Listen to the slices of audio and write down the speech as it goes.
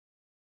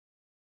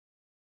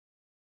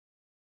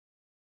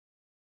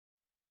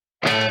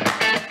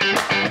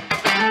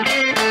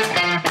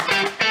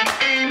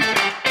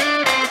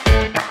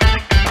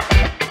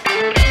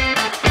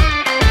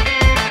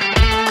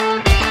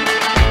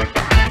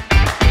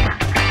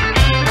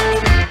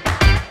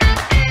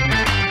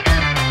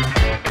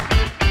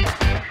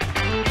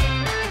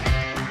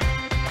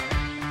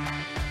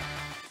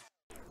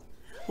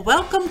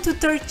Welcome to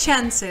Third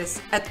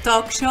Chances, a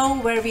talk show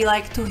where we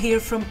like to hear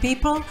from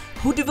people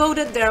who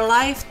devoted their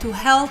life to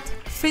health,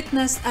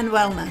 fitness and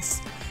wellness.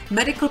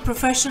 Medical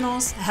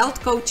professionals, health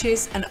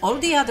coaches and all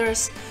the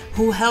others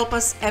who help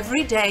us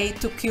every day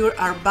to cure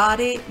our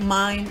body,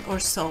 mind or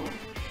soul.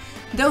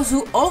 Those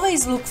who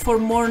always look for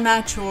more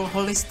natural,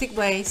 holistic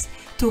ways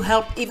to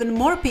help even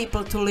more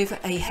people to live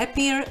a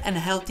happier and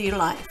healthier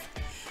life.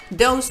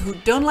 Those who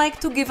don't like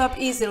to give up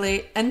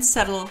easily and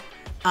settle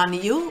on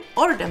you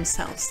or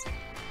themselves.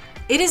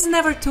 It is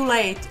never too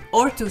late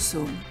or too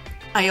soon.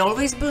 I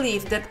always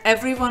believe that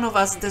every one of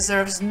us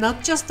deserves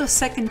not just a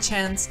second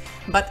chance,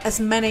 but as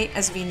many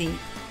as we need.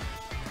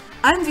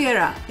 I'm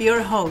Vera,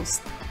 your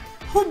host.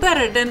 Who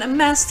better than a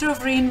master of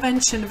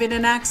reinvention with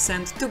an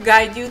accent to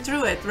guide you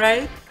through it,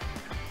 right?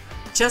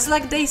 Just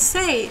like they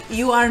say,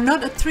 you are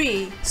not a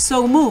tree,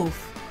 so move.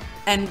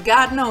 And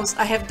God knows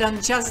I have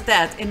done just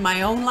that in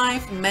my own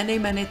life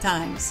many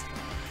times.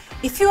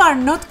 If you are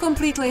not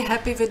completely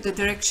happy with the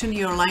direction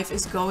your life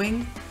is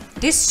going,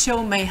 this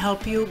show may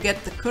help you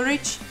get the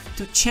courage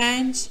to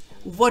change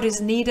what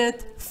is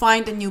needed,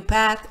 find a new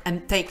path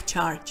and take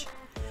charge.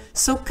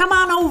 So come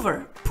on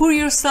over, pour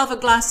yourself a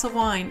glass of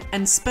wine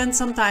and spend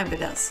some time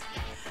with us.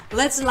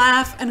 Let's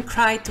laugh and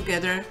cry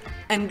together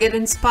and get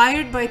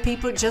inspired by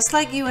people just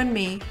like you and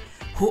me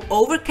who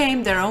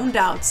overcame their own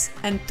doubts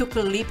and took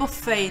a leap of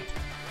faith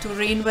to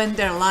reinvent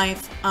their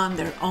life on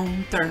their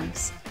own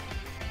terms.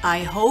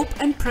 I hope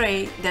and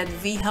pray that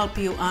we help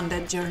you on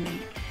that journey.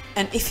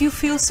 And if you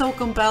feel so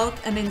compelled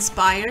and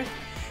inspired,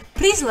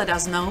 please let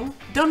us know.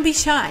 Don't be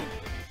shy.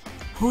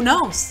 Who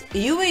knows,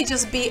 you may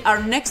just be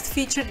our next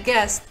featured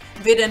guest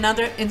with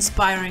another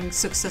inspiring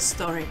success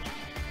story.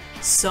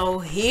 So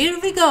here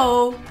we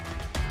go.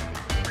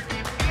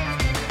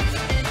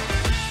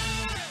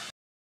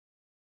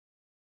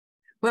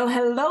 Well,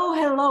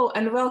 hello,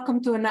 and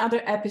welcome to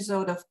another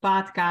episode of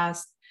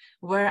podcast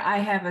where I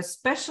have a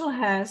special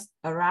guest,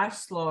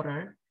 Rahz,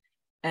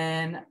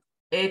 and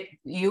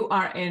you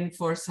are in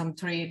for some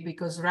treat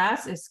because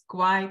Rahz is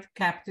quite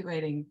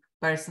captivating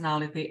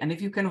personality, and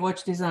if you can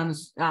watch this on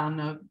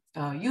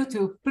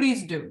YouTube,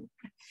 please do.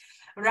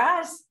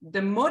 Rahz, the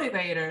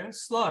Motivator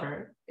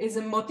Slaughter, is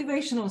a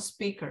motivational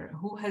speaker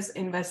who has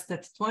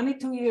invested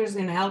 22 years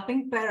in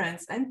helping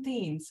parents and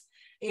teens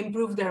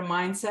improve their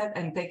mindset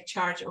and take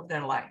charge of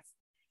their life.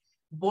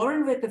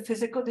 Born with a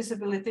physical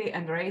disability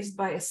and raised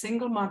by a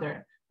single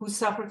mother who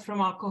suffered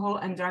from alcohol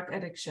and drug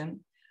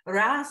addiction,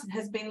 Rahz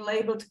has been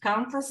labeled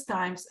countless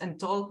times and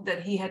told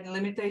that he had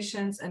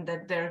limitations and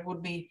that there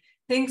would be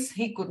things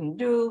he couldn't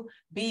do,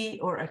 be,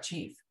 or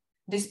achieve.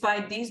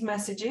 Despite these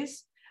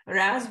messages,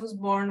 Rahz was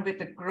born with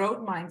a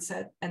growth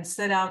mindset and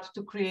set out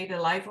to create a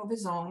life of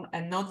his own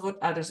and not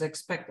what others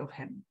expect of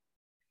him.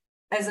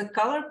 As a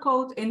color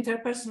code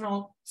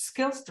interpersonal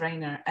skills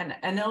trainer and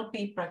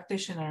NLP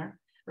practitioner,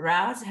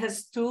 Rahz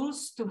has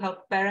tools to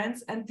help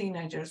parents and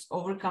teenagers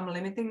overcome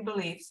limiting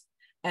beliefs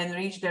and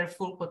reach their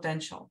full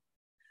potential.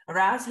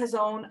 Rahz has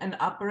owned and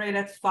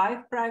operated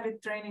 5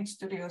 private training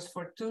studios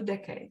for 2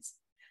 decades.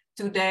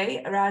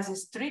 Today, Rahz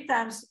is 3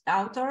 times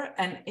author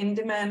and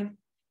in-demand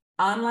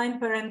online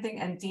parenting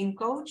and teen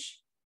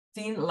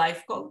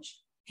life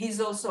coach.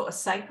 He's also a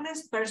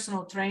cyclist,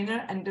 personal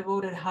trainer, and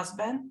devoted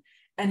husband.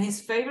 And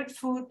his favorite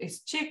food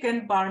is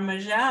chicken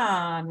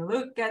parmesan.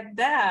 Look at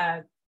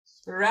that.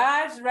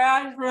 Rahz.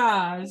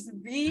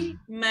 We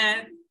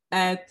met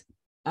at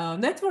a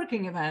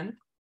networking event.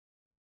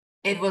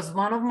 It was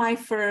one of my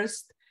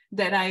first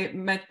that I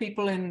met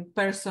people in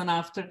person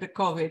after the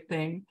COVID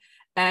thing.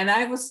 And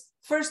I was,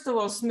 first of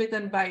all,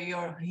 smitten by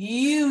your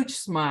huge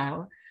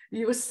smile.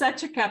 You were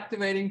such a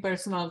captivating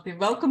personality.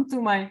 Welcome to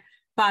my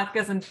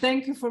podcast and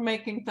thank you for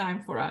making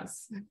time for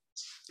us.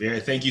 Yeah,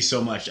 thank you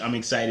so much. I'm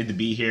excited to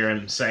be here.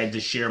 I'm excited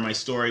to share my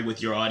story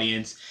with your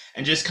audience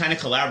and just kind of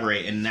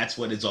collaborate. And that's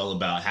what it's all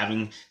about,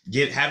 having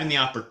the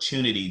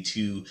opportunity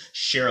to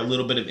share a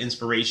little bit of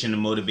inspiration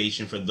and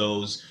motivation for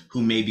those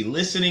who may be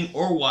listening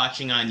or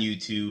watching on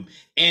YouTube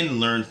and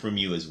learn from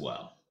you as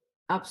well.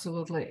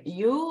 Absolutely.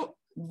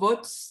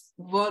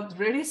 What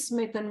really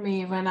smitten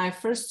me when I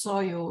first saw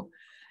you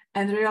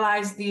and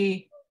realized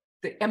the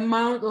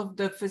amount of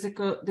the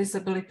physical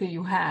disability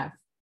you have.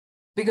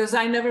 Because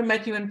I never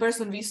met you in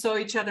person. We saw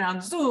each other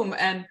on Zoom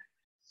and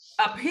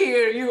up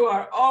here you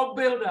are all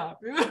built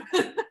up.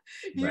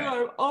 You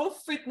are all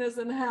fitness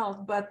and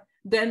health. But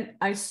then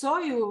I saw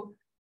you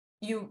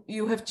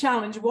have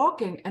challenge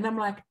walking and I'm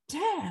like,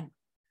 damn,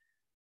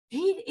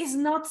 he is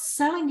not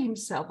selling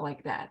himself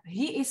like that.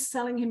 He is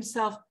selling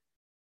himself,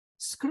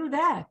 screw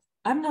that.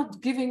 I'm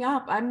not giving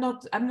up. I'm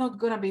not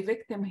gonna be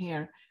victim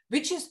here,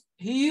 which is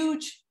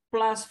huge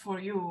plus for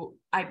you.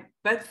 I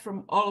bet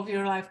from all of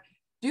your life.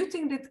 Do you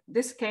think that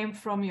this came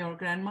from your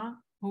grandma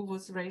who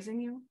was raising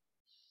you?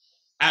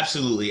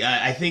 Absolutely.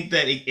 I think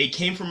that it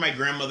came from my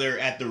grandmother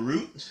at the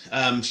root.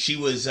 She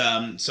was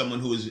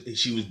someone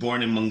she was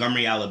born in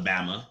Montgomery,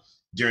 Alabama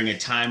during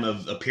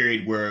a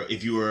period where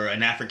if you were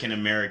an African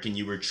American,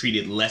 you were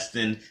treated less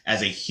than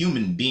as a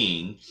human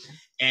being.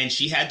 and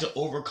she had to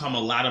overcome a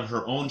lot of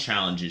her own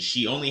challenges.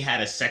 She only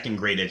had a second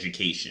grade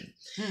education.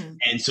 Hmm.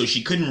 And so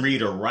she couldn't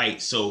read or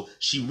write. So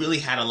she really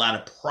had a lot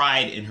of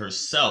pride in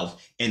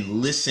herself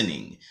and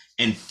listening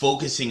and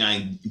focusing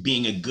on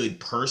being a good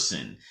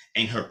person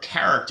and her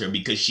character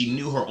because she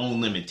knew her own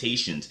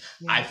limitations.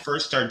 I Yeah.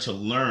 first started to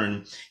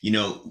learn,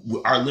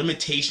 our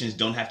limitations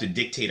don't have to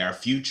dictate our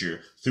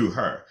future through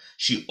her.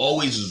 She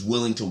always was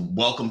willing to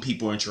welcome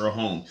people into her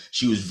home.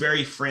 She was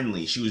very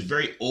friendly. She was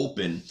very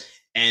open.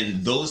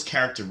 And those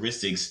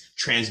characteristics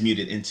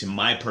transmuted into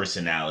my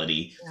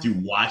personality Yeah.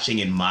 through watching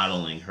and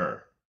modeling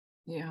her.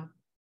 Yeah.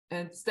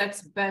 And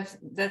that's best.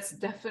 That's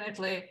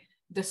definitely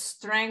the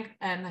strength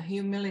and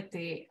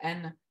humility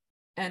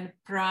and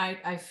pride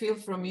I feel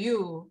from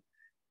you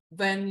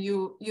when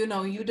you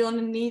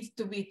don't need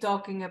to be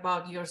talking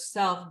about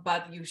yourself,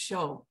 but you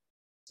show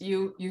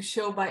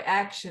by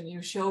action,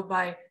 you show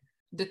by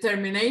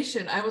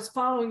determination. I was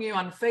following you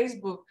on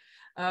Facebook.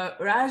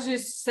 Rahz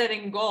is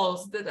setting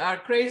goals that are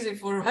crazy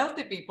for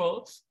healthy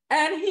people,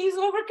 and he's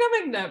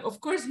overcoming them. Of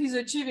course, he's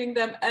achieving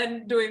them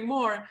and doing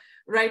more.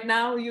 Right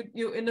now,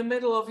 you in the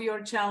middle of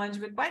your challenge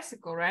with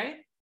bicycle, right?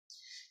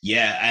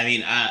 Yeah, I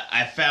mean,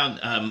 I found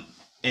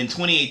in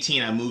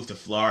 2018 I moved to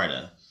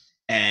Florida,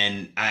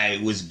 and I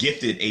was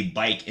gifted a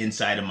bike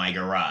inside of my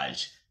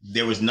garage.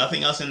 There was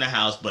nothing else in the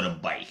house but a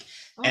bike.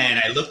 Oh,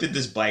 And I looked at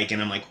this bike and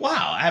I'm like,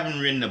 wow, I haven't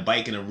ridden a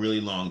bike in a really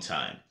long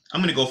time.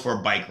 I'm gonna go for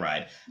a bike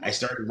ride. I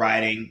started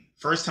riding.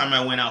 First time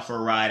I went out for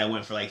a ride, I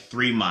went for like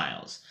 3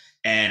 miles.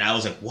 And I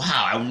was like,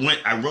 wow,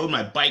 I rode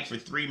my bike for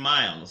 3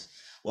 miles.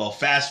 Well,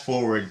 fast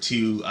forward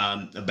to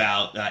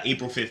about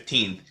April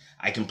 15th,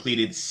 I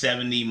completed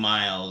 70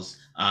 miles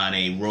on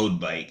a road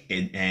bike,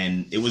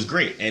 and it was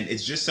great. And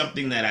it's just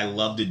something that I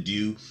love to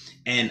do.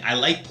 And I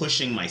like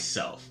pushing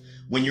myself.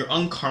 When you're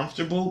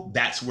uncomfortable,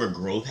 that's where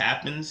growth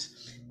happens.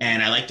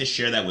 And I like to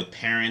share that with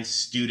parents,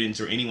 students,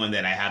 or anyone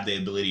that I have the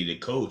ability to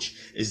coach,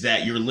 is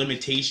that your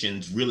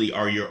limitations really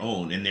are your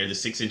own, and they're the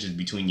 6 inches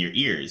between your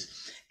ears.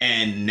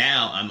 And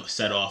now I'm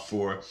set off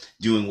for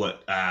doing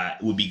what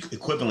would be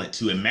equivalent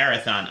to a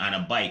marathon on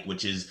a bike,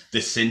 which is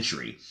the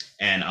Century.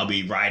 And I'll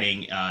be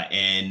riding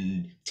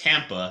in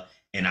Tampa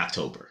in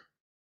October.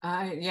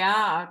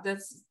 yeah,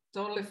 that's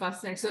totally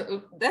fascinating.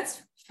 So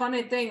that's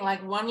funny thing,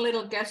 like one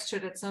little gesture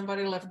that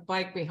somebody left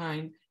bike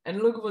behind,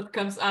 and look what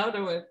comes out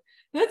of it.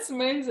 That's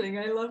amazing.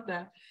 I love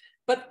that.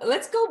 But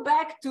let's go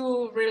back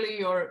to really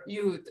your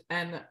youth,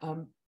 and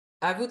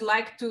I would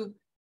like to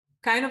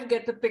kind of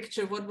get the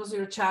picture. What was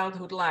your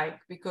childhood like?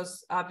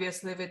 Because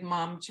obviously, with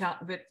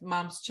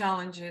mom's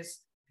challenges,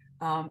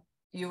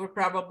 you were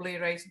probably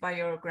raised by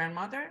your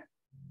grandmother.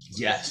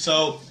 Yeah.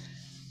 So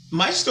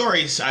my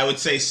story, I would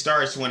say,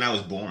 starts when I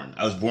was born.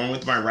 I was born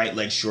with my right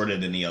leg shorter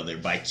than the other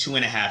by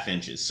 2.5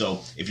 inches.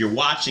 So if you're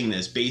watching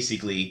this,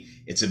 basically,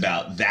 it's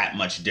about that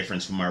much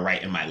difference from my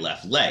right and my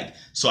left leg.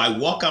 So I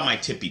walk on my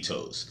tippy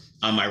toes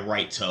on my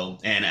right toe,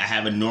 and I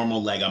have a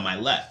normal leg on my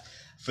left.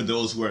 For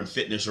those who are in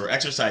fitness or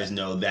exercise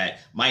know that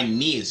my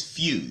knee is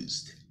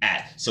fused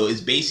at. So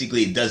it's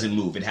basically, it doesn't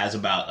move. It has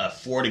about a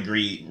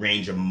 4-degree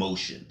range of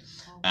motion.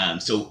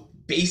 So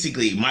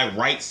basically, my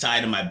right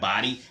side of my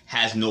body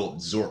has no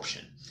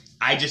absorption.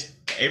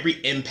 Every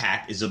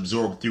impact is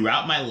absorbed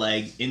throughout my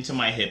leg, into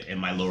my hip and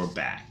my lower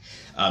back.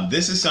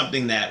 This is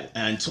something that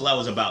until I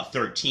was about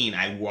 13,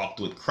 I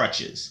walked with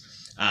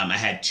crutches. I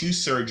had 2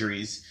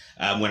 surgeries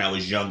when I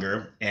was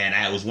younger, and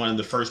I was one of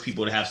the first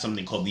people to have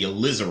something called the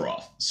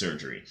Elizarov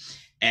surgery.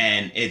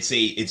 And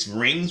it's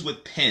rings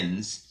with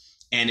pins,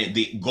 and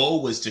the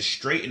goal was to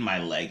straighten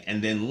my leg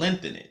and then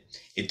lengthen it.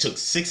 It took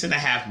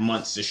 6.5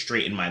 months to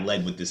straighten my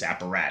leg with this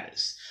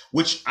apparatus,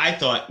 which I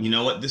thought, you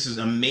know what, this is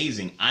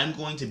amazing. I'm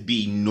going to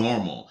be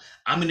normal.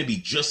 I'm going to be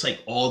just like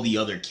all the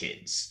other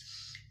kids.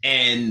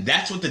 And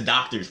that's what the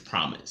doctors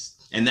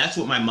promised. And that's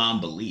what my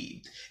mom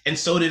believed. And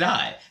so did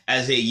I.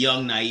 As a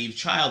young, naive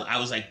child, I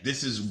was like,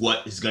 this is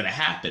what is going to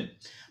happen.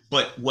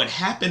 But what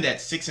happened at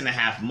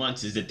 6.5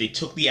 months is that they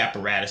took the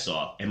apparatus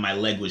off and my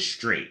leg was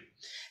straight.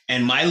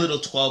 And my little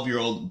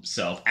 12-year-old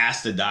self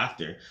asked the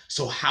doctor,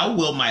 so how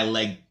will my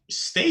leg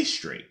stay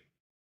straight?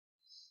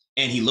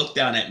 And he looked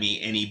down at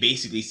me and he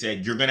basically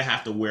said, you're going to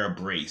have to wear a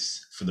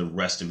brace for the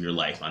rest of your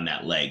life on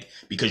that leg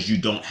because you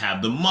don't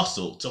have the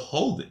muscle to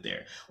hold it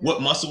there.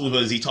 What muscle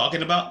was he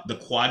talking about? The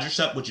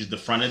quadricep, which is the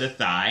front of the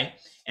thigh,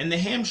 and the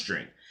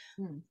hamstring.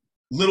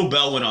 Little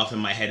bell went off in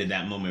my head at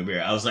that moment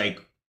where I was like,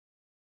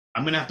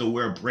 I'm going to have to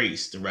wear a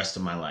brace the rest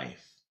of my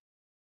life.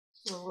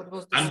 So what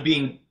was I'm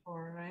being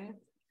for, right?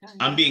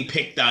 I'm being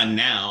picked on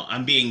now.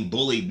 I'm being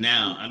bullied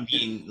now. I'm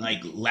being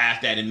like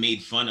laughed at and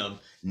made fun of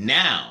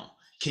now.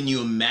 Can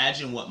you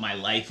imagine what my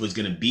life was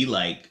going to be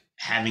like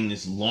having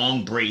this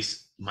long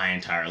brace my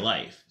entire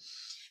life?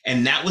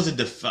 And that was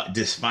a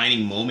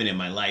defining moment in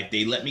my life.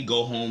 They let me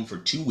go home for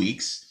 2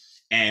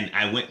 weeks, and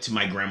I went to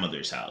my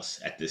grandmother's house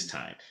at this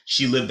time.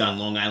 She lived on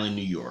Long Island,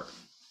 New York,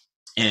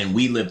 and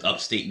we lived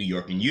upstate New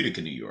York in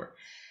Utica, New York.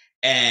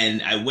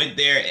 And I went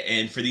there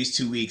and for these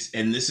 2 weeks,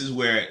 and this is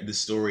where the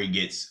story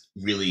gets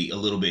really a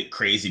little bit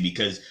crazy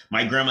because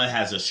my grandma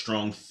has a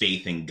strong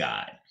faith in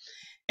God.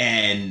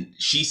 And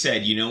she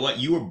said, you know what?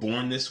 You were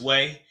born this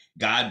way.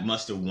 God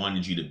must have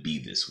wanted you to be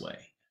this way.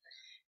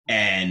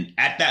 And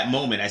at that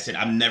moment, I said,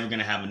 I'm never going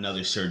to have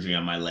another surgery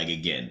on my leg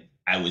again.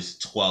 I was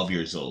 12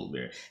 years old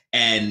there.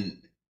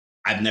 And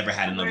I've never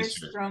had another Very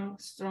surgery.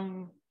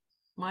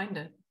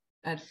 strong-minded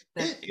at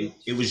that age.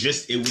 It was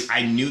just,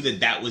 I knew that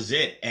that was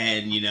it.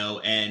 And,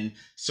 and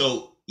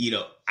so,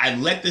 I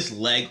let this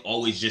leg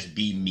always just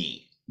be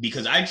me,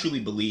 because I truly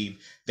believe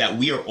that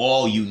we are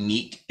all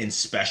unique and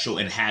special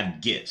and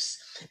have gifts.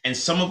 And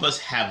some of us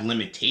have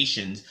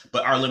limitations,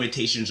 but our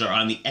limitations are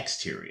on the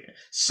exterior.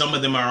 Some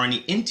of them are on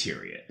the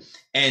interior.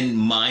 And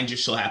mine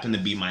just so happened to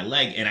be my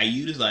leg. And I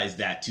utilize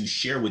that to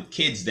share with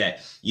kids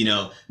that,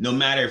 no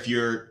matter if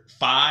you're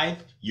 5,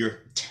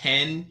 you're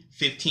 10,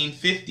 15,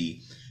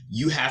 50,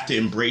 you have to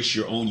embrace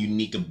your own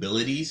unique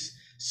abilities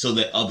so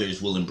that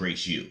others will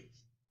embrace you.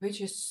 Which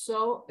is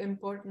so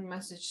important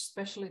message,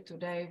 especially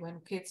today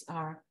when kids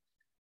are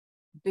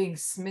being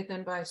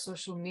smitten by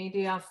social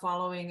media,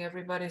 following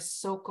everybody's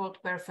so-called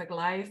perfect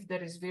life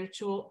that is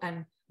virtual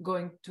and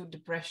going to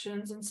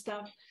depressions and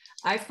stuff.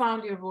 I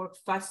found your work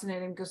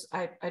fascinating because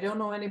I don't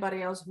know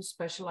anybody else who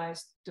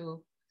specialized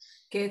to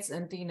kids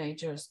and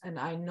teenagers, and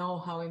I know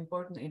how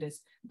important it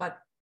is. But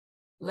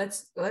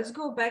let's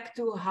go back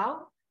to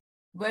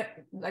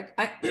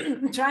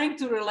I'm trying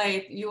to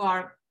relate. You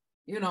are,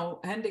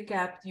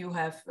 handicapped, you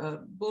have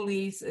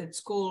bullies at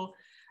school,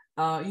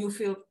 you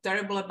feel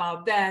terrible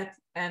about that.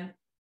 And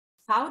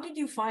how did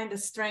you find the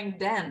strength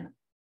then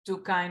to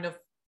kind of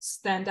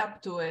stand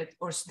up to it,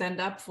 or stand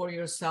up for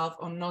yourself,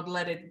 or not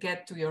let it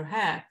get to your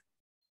head,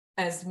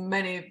 as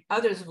many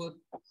others would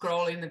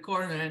crawl in the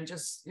corner and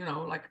just,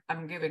 like,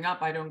 I'm giving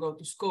up, I don't go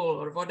to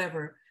school or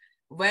whatever.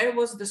 Where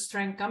was the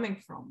strength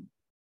coming from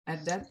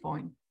at that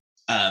point?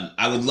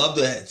 I would love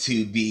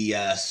to be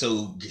I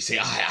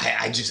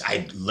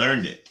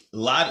learned it a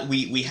lot.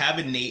 We have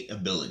innate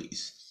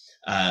abilities,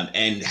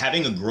 and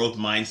having a growth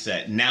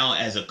mindset. Now,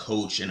 as a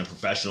coach and a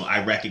professional,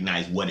 I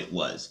recognize what it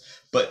was.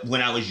 But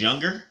when I was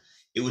younger,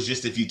 it was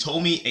just, if you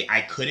told me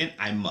I couldn't,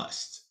 I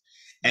must.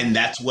 And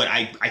that's what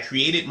I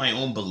created my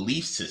own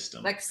belief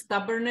system. Like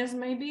stubbornness,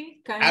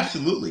 maybe?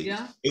 Absolutely.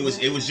 Yeah. It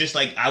was just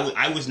like,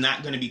 I was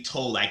not going to be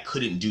told I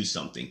couldn't do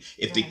something.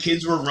 If the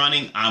kids were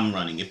running, I'm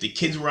running. If the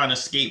kids were on a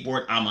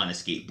skateboard, I'm on a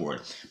skateboard.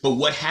 But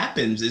what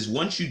happens is,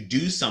 once you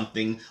do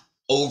something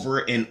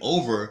over and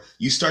over,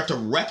 you start to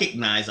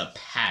recognize a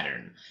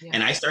pattern. Yeah.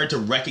 And I started to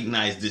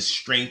recognize this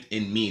strength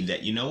in me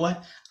that, you know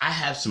what? I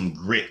have some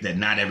grit that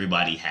not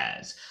everybody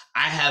has.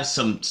 I have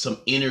some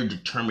inner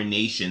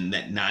determination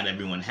that not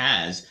everyone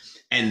has.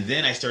 And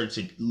then I started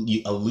to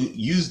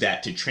use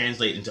that to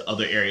translate into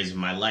other areas of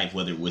my life,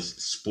 whether it was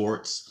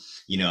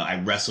sports. I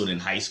wrestled in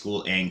high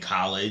school and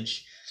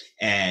college,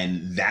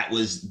 and that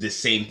was the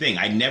same thing.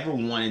 I never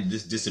wanted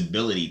this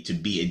disability to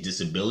be a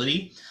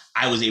disability.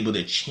 I was able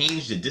to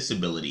change the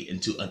disability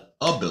into an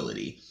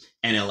ability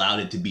and allowed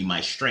it to be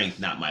my strength,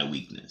 not my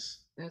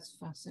weakness. That's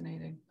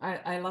fascinating.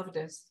 I love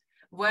this.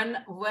 When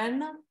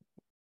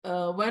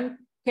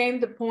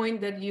came the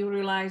point that you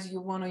realized you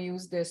want to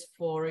use this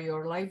for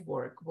your life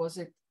work?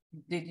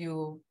 Did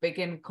you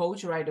begin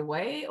coach right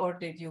away, or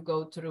did you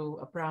go through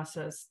a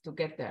process to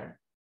get there?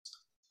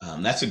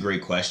 That's a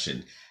great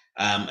question.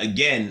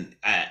 Again,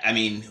 I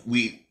mean,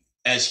 we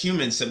as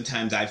humans,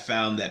 sometimes I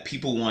found that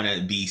people want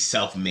to be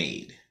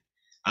self-made.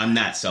 I'm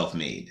not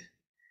self-made.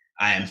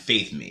 I am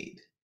faith-made.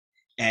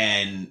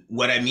 And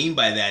what I mean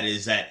by that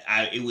is that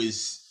it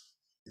was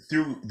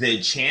through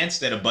the chance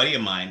that a buddy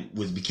of mine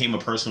became a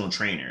personal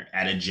trainer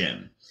at a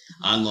gym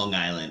on Long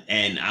Island.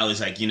 And I was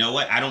like, you know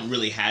what? I don't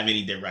really have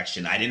any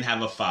direction. I didn't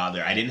have a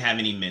father. I didn't have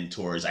any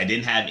mentors. I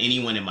didn't have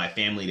anyone in my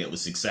family that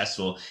was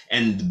successful.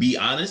 And to be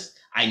honest,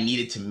 I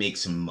needed to make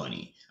some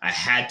money. I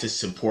had to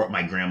support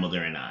my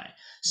grandmother and I.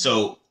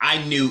 So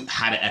I knew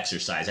how to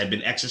exercise. I've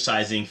been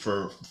exercising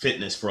for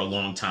fitness for a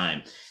long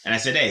time. And I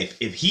said, hey,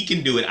 if he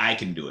can do it, I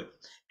can do it.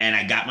 And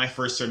I got my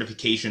first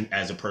certification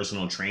as a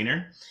personal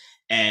trainer.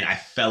 And I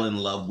fell in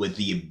love with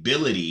the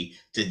ability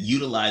to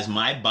utilize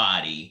my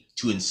body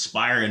to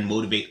inspire and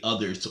motivate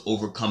others to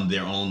overcome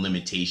their own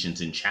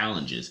limitations and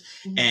challenges.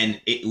 Mm-hmm.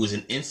 And it was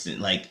an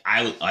instant, like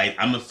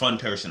I'm a fun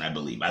person, I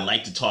believe. I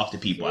like to talk to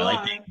people. I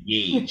like to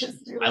engage.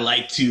 I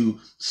like to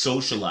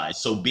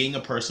socialize. So being a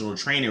personal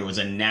trainer was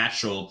a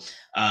natural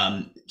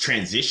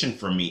transition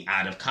for me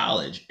out of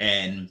college.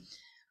 And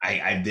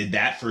I did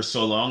that for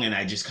so long, and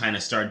I just kind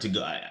of started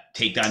to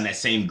take on that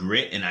same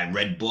grit, and I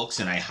read books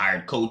and I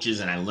hired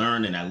coaches and I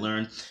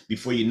learned.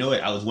 Before you know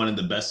it, I was one of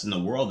the best in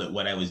the world at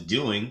what I was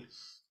doing.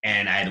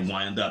 And I had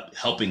wound up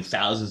helping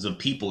thousands of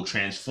people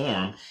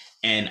transform.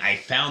 And I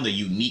found a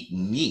unique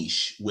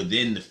niche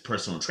within the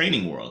personal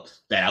training world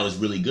that I was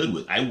really good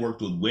with. I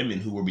worked with women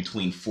who were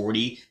between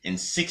 40 and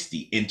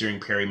 60, entering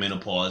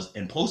perimenopause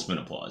and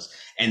postmenopause.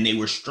 And they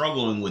were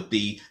struggling with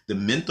the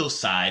mental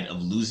side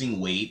of losing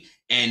weight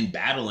and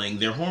battling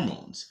their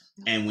hormones.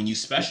 And when you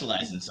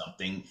specialize in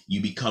something,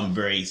 you become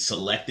very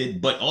selected,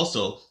 but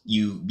also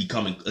you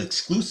become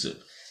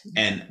exclusive.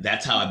 And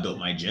that's how I built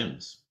my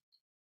gyms.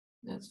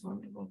 That's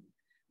wonderful.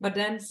 But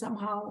then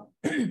somehow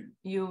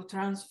you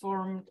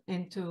transformed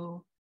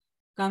into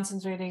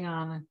concentrating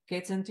on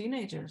kids and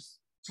teenagers.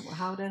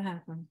 How that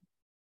happened?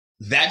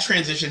 That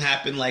transition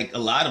happened like a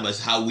lot of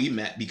us, how we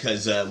met,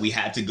 because we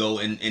had to go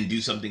and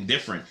do something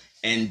different.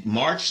 And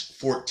March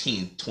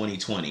 14th,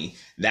 2020,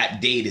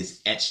 that date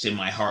is etched in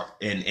my heart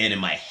and in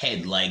my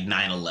head like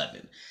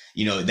 9/11.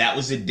 You know, that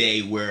was a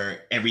day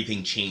where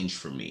everything changed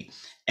for me.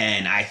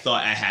 And I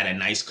thought I had a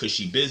nice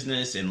cushy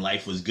business and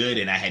life was good.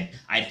 And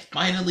I'd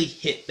finally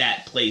hit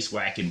that place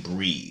where I can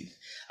breathe.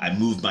 I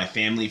moved my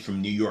family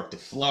from New York to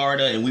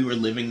Florida and we were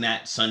living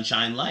that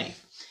sunshine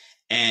life.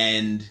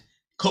 And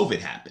COVID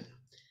happened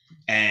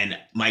and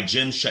my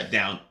gym shut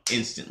down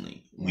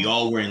instantly. We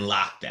all were in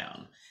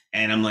lockdown.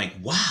 And I'm like,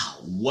 wow,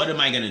 what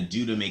am I going to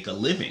do to make a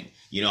living?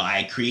 You know,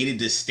 I created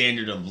this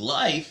standard of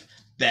life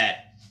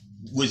that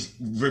was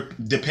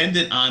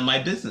dependent on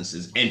my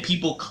businesses and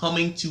people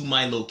coming to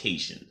my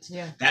locations.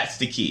 Yeah. That's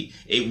the key.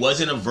 It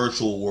wasn't a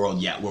virtual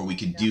world yet where we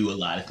could do a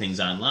lot of things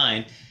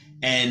online.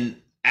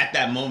 And at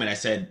that moment, I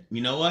said,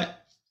 you know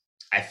what?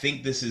 I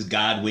think this is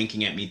God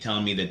winking at me,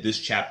 telling me that this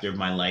chapter of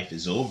my life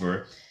is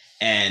over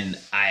and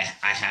I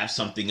have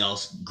something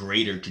else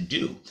greater to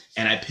do.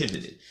 And I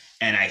pivoted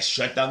and I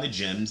shut down the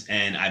gyms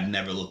and I've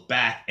never looked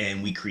back.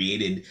 And we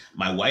created,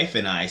 my wife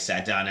and I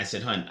sat down and I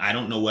said, hun, I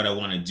don't know what I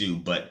want to do,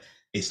 but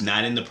it's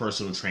not in the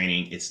personal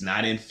training. It's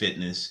not in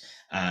fitness.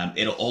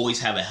 It'll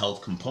always have a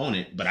health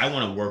component, but I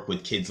want to work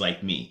with kids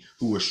like me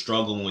who were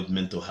struggling with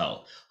mental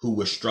health, who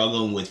were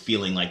struggling with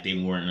feeling like they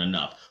weren't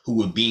enough, who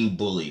were being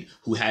bullied,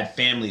 who had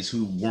families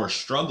who were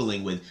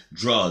struggling with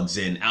drugs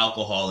and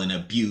alcohol and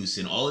abuse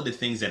and all of the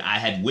things that I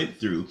had went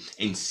through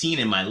and seen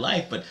in my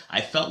life. But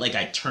I felt like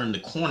I turned the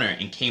corner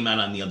and came out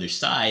on the other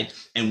side.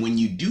 And when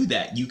you do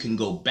that, you can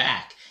go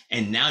back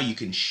and now you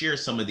can share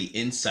some of the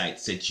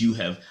insights that you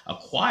have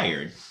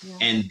acquired. Yeah.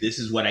 And this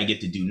is what I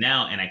get to do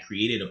now. And I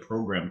created a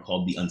program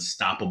called the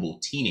Unstoppable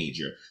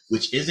Teenager,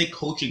 which is a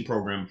coaching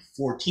program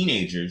for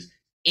teenagers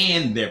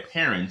and their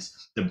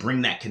parents to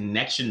bring that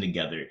connection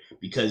together,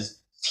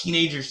 because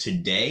teenagers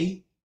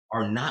today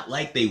are not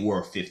like they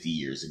were 50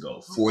 years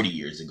ago, 40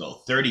 years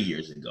ago, 30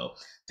 years ago.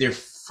 They're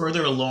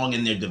further along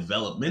in their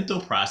developmental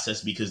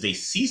process because they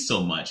see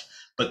so much,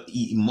 but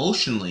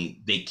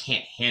emotionally they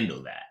can't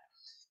handle that.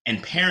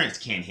 And parents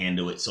can't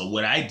handle it. So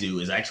what I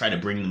do is I try to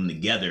bring them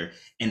together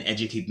and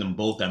educate them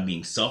both on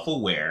being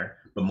self-aware,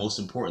 but most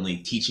importantly,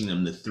 teaching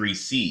them the 3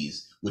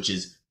 C's, which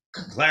is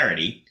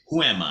clarity,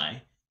 who am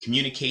I,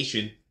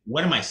 communication,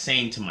 what am I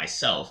saying to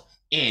myself,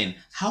 and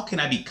how can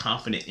I be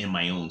confident in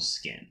my own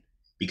skin?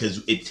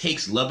 Because it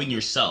takes loving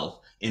yourself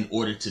in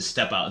order to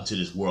step out into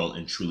this world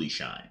and truly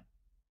shine.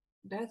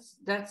 That's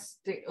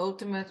the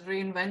ultimate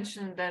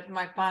reinvention that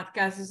my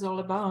podcast is all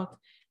about.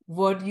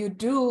 What you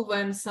do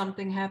when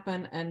something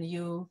happened and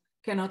you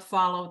cannot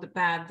follow the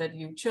path that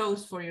you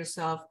chose for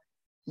yourself,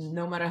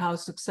 no matter how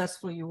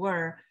successful you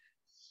were,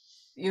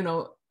 you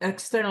know,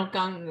 external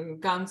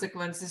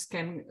consequences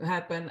can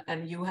happen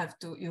and you have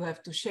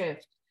to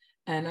shift.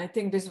 And I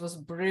think this was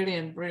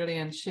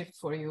brilliant shift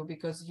for you,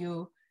 because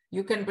you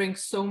can bring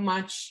so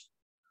much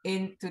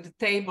into the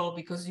table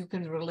because you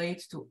can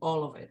relate to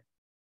all of it.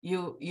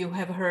 You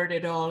have heard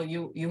it all,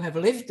 you have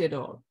lived it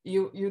all.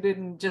 You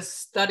didn't just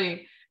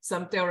study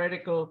some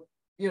theoretical,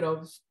 you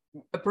know,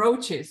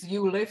 approaches.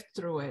 You lived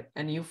through it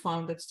and you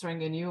found that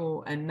strength in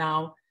you. And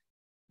now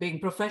being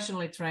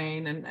professionally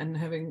trained and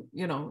having,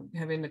 you know,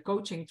 having the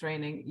coaching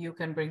training, you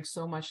can bring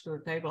so much to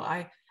the table.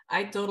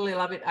 I totally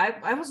love it.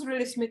 I was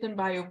really smitten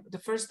by you the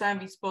first time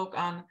we spoke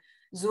on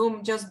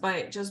Zoom, just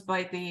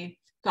by the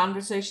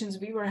conversations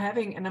we were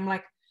having. And I'm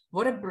like,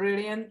 what a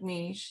brilliant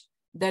niche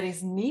that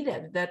is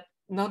needed, that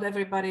not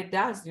everybody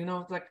does. You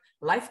know, like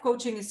life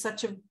coaching is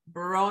such a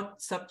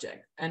broad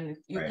subject and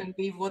you Right. can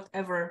be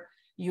whatever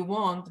you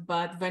want.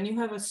 But when you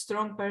have a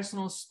strong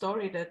personal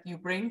story that you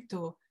bring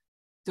to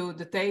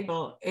the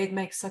table, it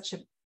makes such a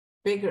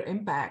bigger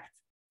impact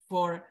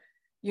for,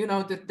 you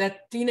know,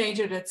 that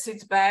teenager that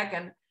sits back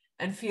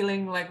and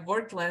feeling like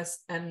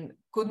worthless and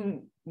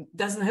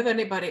doesn't have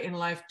anybody in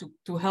life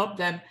to help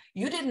them.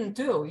 You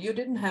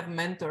didn't have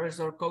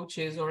mentors or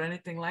coaches or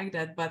anything like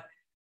that, but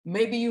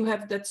maybe you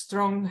have that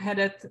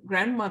strong-headed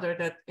grandmother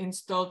that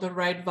installed the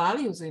right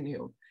values in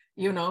you,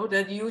 you know,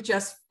 that you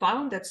just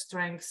found that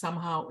strength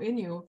somehow in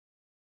you.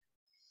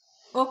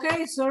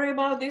 Okay, sorry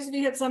about this.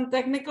 We had some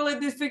technical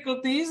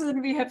difficulties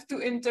and we have to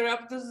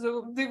interrupt the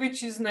Zoom,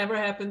 which has never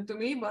happened to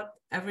me, but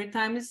every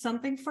time is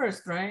something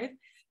first, right?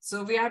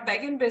 So we are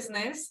back in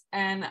business,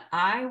 and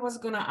I was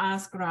going to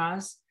ask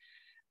Rahz,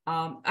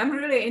 I'm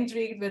really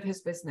intrigued with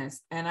his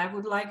business, and I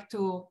would like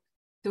to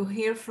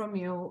hear from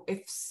you.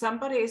 If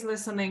somebody is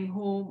listening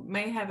who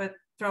may have a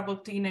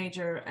troubled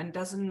teenager and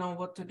doesn't know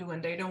what to do,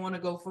 and they don't want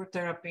to go for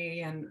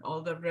therapy and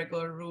all the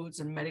regular routes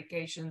and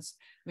medications,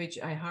 which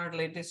I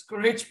hardly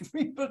discourage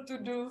people to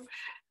do,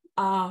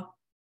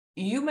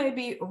 you may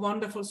be a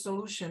wonderful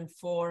solution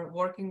for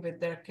working with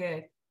their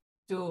kid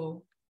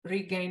to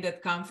regain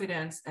that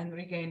confidence and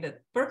regain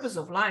that purpose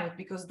of life,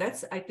 because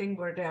that's, I think,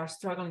 where they are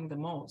struggling the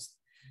most.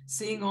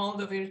 seeing all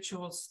the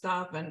virtual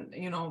stuff and,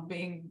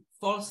 being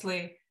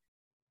falsely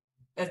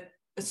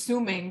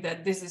assuming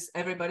that this is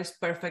everybody's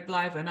perfect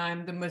life and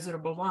I'm the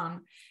miserable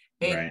one,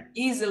 it Right.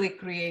 easily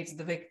creates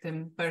the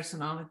victim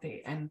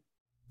personality. And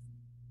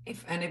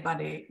if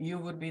anybody, you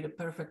would be the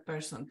perfect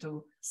person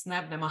to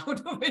snap them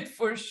out of it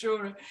for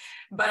sure.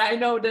 But I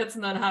know that's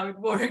not how it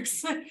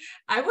works.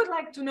 I would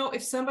like to know,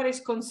 if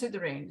somebody's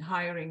considering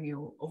hiring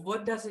you,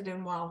 what does it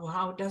involve?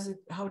 How does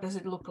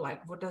it look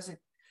like? What does it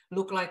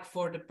look like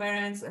for the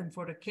parents and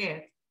for the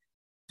kid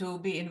to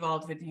be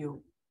involved with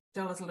you?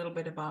 Tell us a little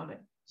bit about it.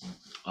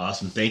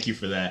 Awesome. Thank you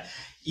for that.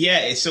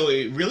 Yeah. So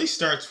it really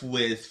starts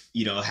with,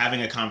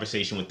 having a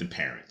conversation with the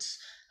parents.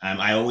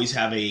 I always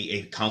have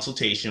a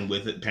consultation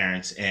with the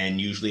parents,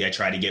 and usually I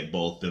try to get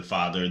both the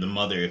father, the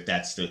mother, if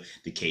that's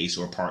the case,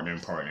 or partner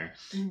and partner.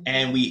 Mm-hmm.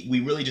 And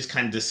we really just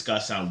kind of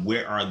discuss on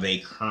where are they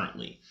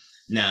currently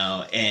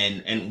now,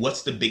 and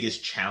what's the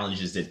biggest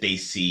challenges that they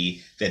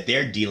see that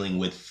they're dealing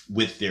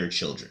with their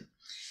children.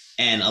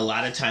 And a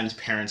lot of times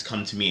parents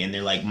come to me and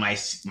they're like, my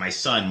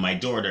son, my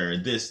daughter,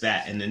 this,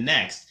 that, and the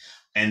next.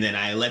 And then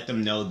I let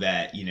them know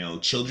that,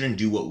 children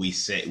do what we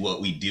say,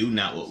 what we do,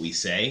 not what we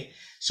say.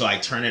 So I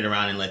turn it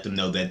around and let them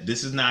know that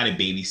this is not a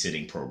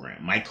babysitting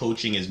program. My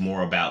coaching is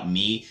more about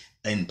me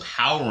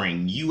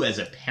empowering you as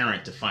a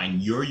parent to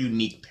find your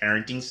unique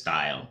parenting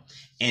style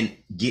and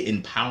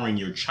empowering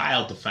your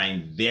child to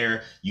find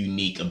their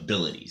unique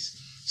abilities.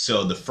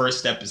 So the first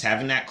step is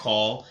having that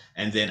call,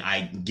 and then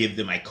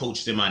I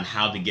coach them on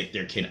how to get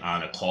their kid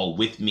on a call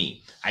with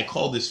me. I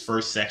call this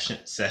first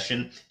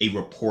session a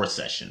rapport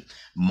session.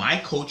 My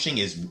coaching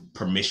is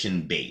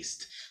permission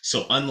based.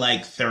 So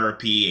unlike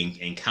therapy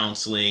and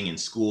counseling and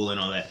school and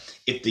all that,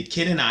 if the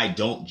kid and I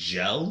don't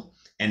gel,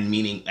 and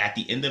meaning at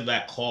the end of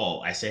that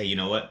call, I say, you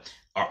know what,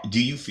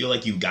 do you feel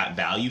like you got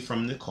value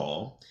from the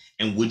call?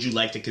 And would you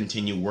like to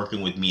continue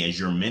working with me as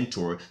your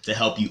mentor to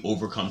help you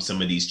overcome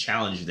some of these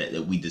challenges that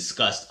we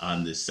discussed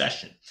on this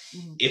session?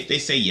 Mm-hmm. If they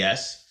say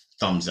yes,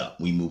 thumbs up,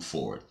 we move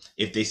forward.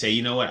 If they say,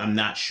 you know what, I'm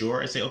not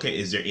sure, I say, okay,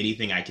 is there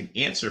anything I can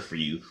answer for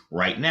you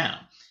right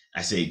now?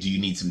 I say, do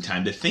you need some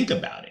time to think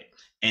about it?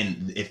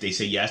 And if they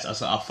say yes,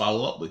 I'll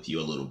follow up with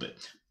you a little bit.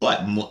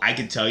 But I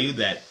can tell you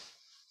that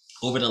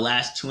over the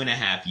last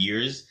 2.5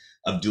 years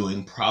of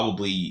doing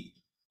probably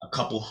a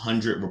couple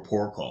hundred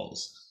rapport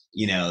calls,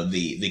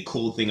 the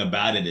cool thing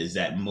about it is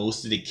that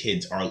most of the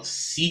kids are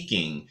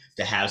seeking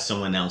to have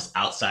someone else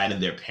outside of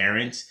their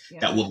parents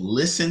that will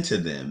listen to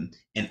them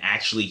and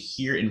actually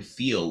hear and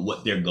feel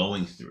what they're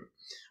going through.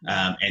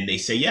 And they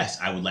say,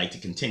 yes, I would like to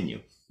continue.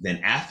 Then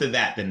after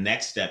that, the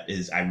next step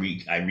is I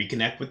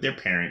reconnect with their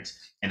parents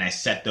and I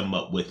set them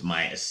up with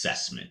my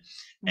assessment.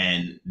 Mm-hmm.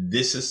 And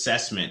this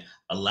assessment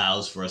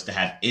allows for us to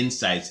have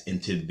insights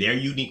into their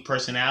unique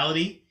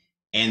personality,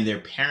 and their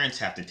parents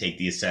have to take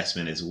the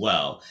assessment as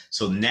well.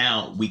 So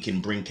now we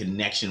can bring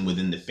connection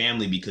within the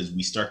family because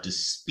we start to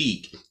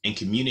speak and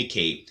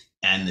communicate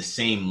in the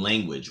same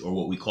language, or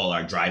what we call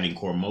our driving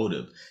core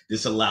motive.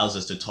 This allows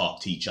us to talk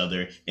to each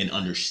other and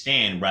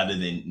understand rather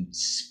than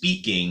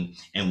speaking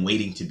and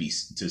waiting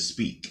to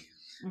speak.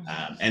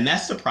 Mm-hmm. And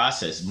that's the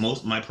process.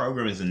 My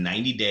program is a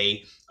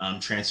 90-day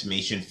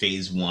transformation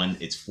phase 1.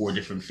 It's 4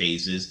 different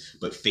phases,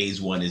 but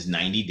phase 1 is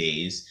 90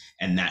 days.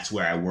 And that's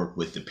where I work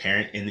with the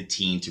parent and the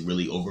teen to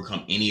really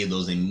overcome any of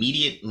those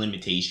immediate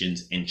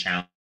limitations and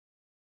challenges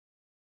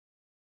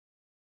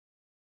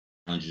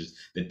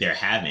that they're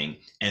having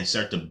and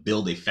start to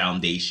build a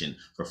foundation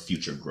for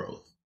future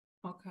growth.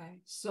 Okay.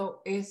 So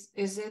is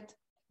it,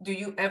 do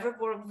you ever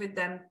work with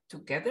them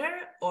together,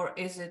 or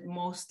is it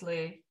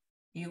mostly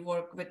you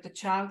work with the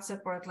child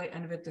separately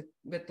and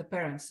with the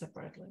parents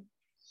separately?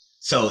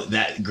 So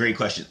that great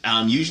question.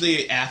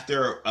 Usually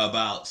after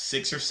about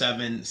 6 or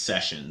 7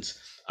 sessions,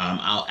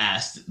 I'll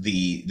ask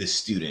the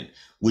student,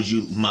 would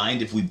you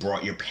mind if we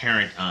brought your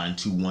parent on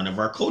to one of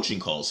our coaching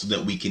calls so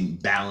that we can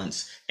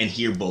balance and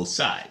hear both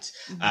sides?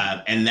 Mm-hmm.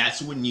 And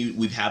that's when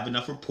we've have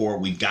enough rapport,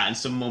 we've gotten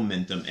some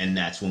momentum, and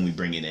that's when we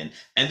bring it in.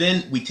 And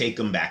then we take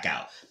them back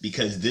out,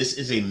 because this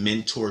is a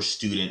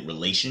mentor-student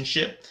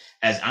relationship.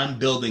 As I'm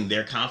building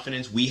their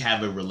confidence, we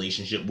have a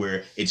relationship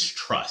where it's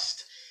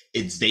trust.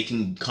 They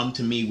can come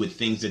to me with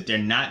things that they're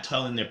not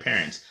telling their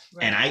parents.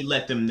 Right. And I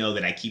let them know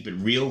that I keep it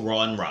real,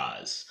 raw, and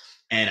Rahz.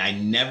 And I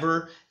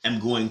never am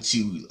going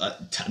to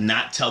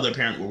not tell their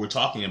parent what we're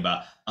talking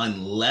about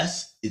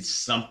unless it's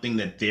something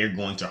that they're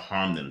going to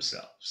harm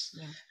themselves.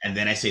 Yeah. And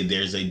then I say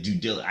there's a due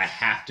diligence. I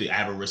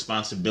have a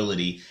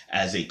responsibility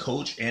as a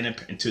coach and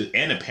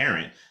a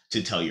parent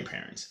to tell your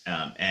parents.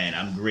 And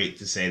I'm great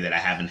to say that I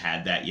haven't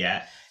had that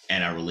yet.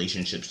 And our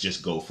relationships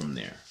just go from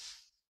there.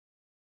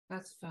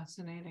 That's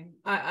fascinating.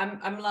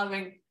 I'm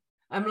loving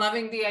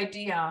the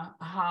idea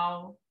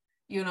how,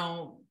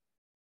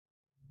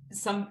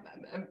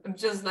 I'm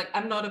just like,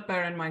 I'm not a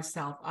parent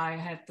myself. I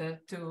had the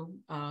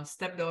 2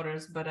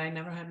 stepdaughters, but I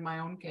never had my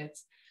own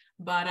kids.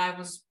 But I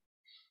was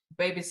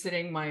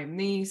babysitting my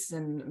niece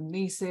and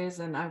nieces,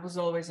 and I was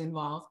always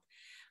involved.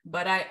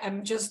 But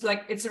I'm just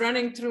like, it's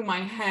running through my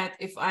head,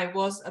 if I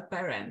was a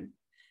parent,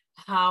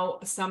 how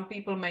some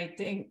people may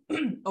think,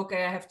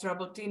 okay, I have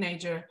trouble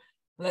teenager,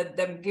 let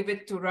them give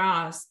it to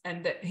Rahz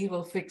and that he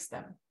will fix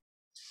them,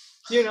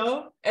 you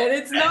know, and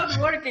it's not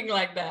working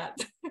like that.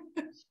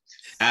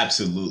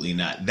 Absolutely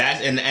not.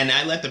 That and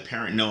I let the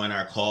parent know in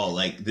our call,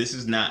 like, this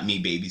is not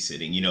me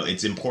babysitting. You know,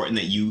 it's important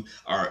that you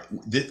are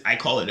this, I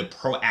call it a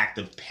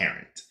proactive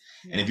parent.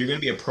 And Yeah. if you're going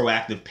to be a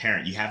proactive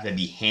parent, you have to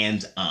be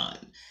hands-on.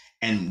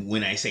 And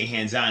when I say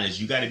hands-on,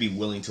 is you got to be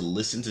willing to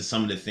listen to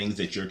some of the things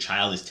that your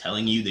child is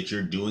telling you that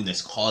you're doing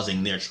that's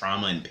causing their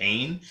trauma and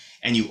pain.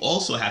 And you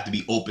also have to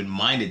be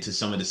open-minded to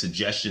some of the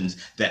suggestions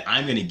that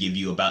I'm going to give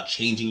you about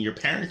changing your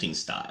parenting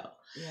style.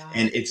 Yeah.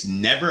 And it's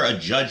never a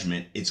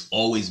judgment. It's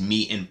always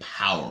me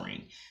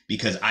empowering,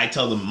 because I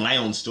tell them my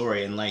own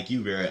story. And like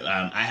you,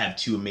 Vera, I have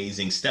two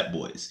amazing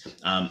stepboys.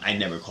 I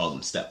never call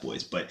them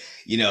stepboys, but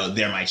you know,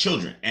 they're my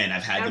children, and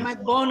I've had They're them my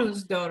for a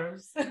bonus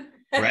daughters.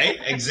 right?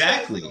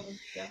 Exactly.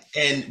 Yeah.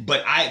 And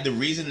but the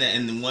reason that,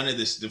 and one of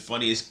the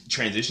funniest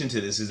transition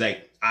to this is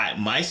like,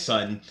 my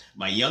son,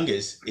 my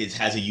youngest,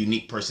 has a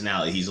unique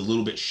personality. He's a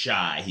little bit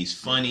shy. He's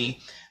funny,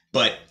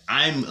 but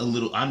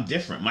I'm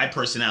different. My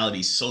personality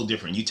is so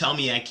different. You tell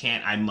me I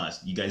can't, I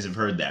must. You guys have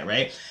heard that,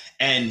 right?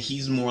 And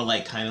he's more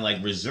like kind of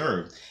like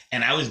reserved.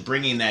 And I was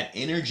bringing that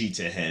energy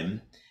to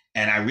him,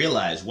 and I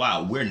realized,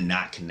 wow, we're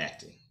not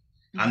connecting.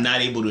 I'm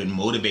not able to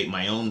motivate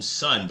my own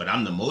son, but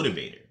I'm the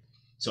motivator.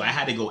 So I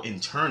had to go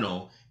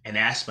internal and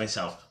ask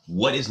myself,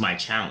 what is my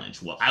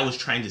challenge? Well, I was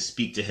trying to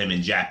speak to him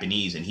in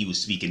Japanese and he was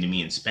speaking to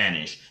me in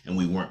Spanish, and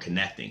we weren't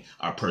connecting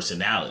our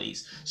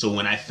personalities. So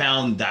when I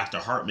found Dr.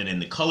 Hartman and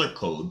the color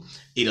code,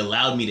 it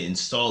allowed me to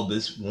install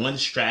this one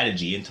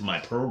strategy into my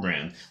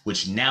program,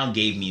 which now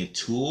gave me a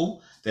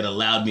tool that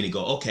allowed me to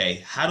go,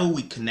 okay, how do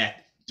we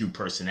connect through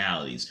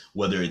personalities?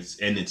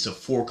 It's a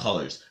 4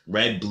 colors: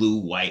 red, blue,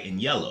 white,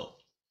 and yellow.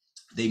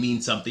 They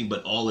mean something,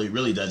 but all it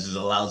really does is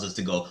allows us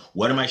to go,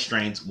 what are my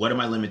strengths? What are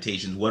my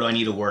limitations? What do I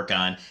need to work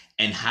on?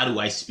 And how do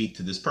I speak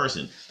to this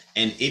person?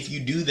 And if you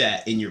do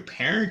that in your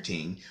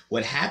parenting,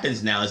 what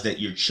happens now is that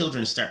your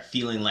children start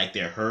feeling like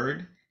they're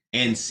heard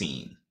and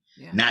seen.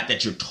 Yeah. Not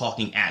that you're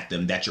talking at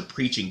them, that you're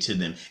preaching to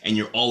them, and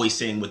you're always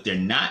saying what they're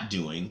not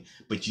doing,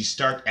 but you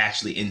start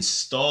actually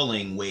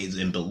installing ways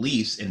and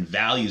beliefs and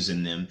values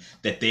in them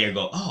that they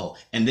go, oh,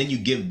 and then you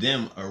give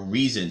them a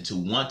reason to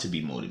want to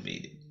be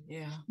motivated.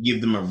 Yeah.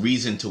 Give them a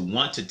reason to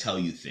want to tell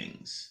you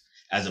things,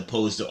 as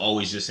opposed to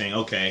always just saying,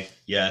 okay,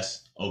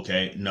 yes,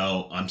 okay,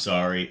 no, I'm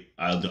sorry,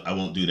 I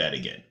won't do that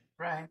again.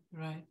 Right,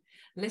 right.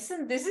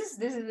 Listen, this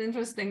is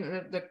interesting.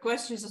 The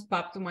question just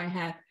popped to my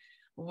head.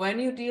 When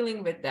you're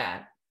dealing with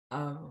that,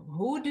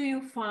 who do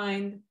you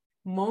find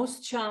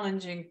most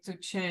challenging to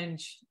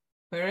change,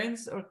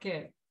 parents or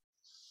kids?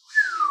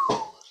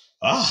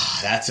 Oh,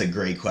 that's a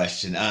great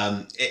question.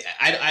 I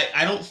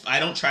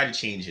don't try to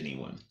change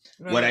anyone.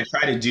 Right. What I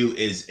try to do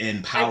is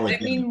empower them.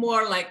 I mean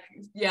more like,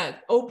 yeah,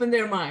 open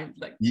their mind.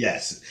 Like,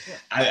 yes, yeah.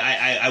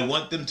 I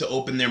want them to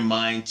open their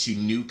mind to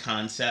new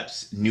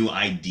concepts, new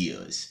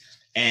ideas.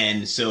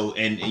 And so,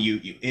 and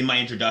you in my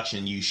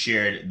introduction, you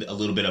shared a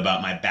little bit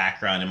about my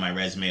background and my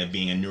resume of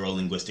being a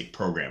neuro-linguistic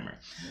programmer.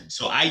 Mm-hmm.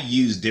 So I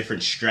use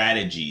different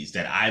strategies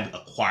that I've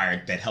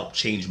acquired that help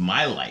change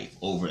my life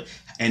over.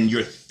 And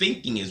your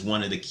thinking is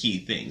one of the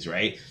key things,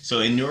 right? So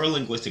in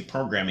neuro-linguistic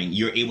programming,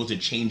 you're able to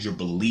change your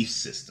belief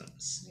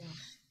systems. Yeah.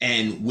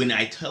 And when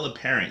I tell a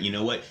parent, you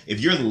know what,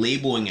 if you're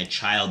labeling a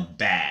child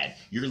bad,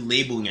 you're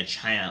labeling a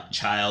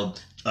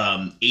child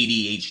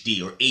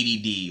ADHD or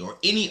ADD or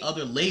any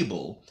other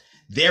label,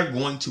 they're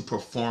going to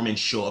perform and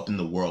show up in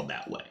the world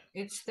that way.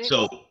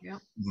 So yeah.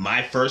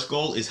 My first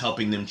goal is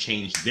helping them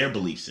change their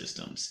belief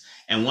systems.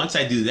 And once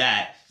I do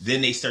that,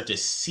 then they start to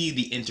see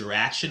the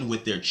interaction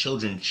with their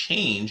children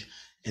change.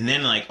 And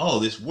then like, oh,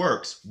 this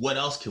works. What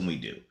else can we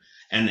do?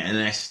 And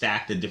I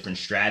stack the different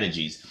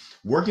strategies.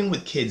 Working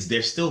with kids,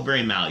 they're still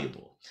very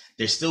malleable.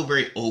 They're still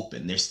very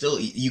open. They're still,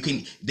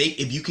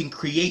 if you can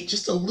create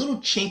just a little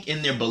chink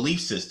in their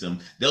belief system,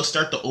 they'll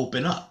start to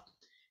open up.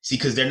 See,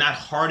 because they're not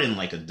hardened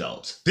like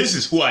adults. This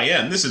is who I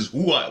am. This is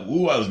who I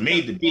was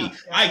made to be. Yeah.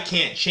 I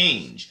can't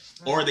change.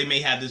 Right. Or they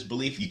may have this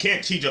belief, you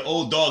can't teach an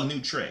old dog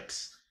new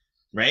tricks,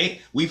 right?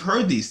 We've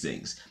heard these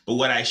things. But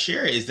what I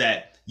share is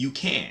that you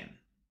can,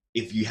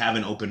 if you have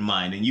an open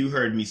mind. And you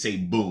heard me say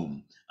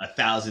boom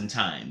 1,000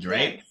 times,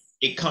 right? Yes.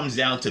 It comes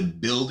down to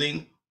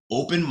building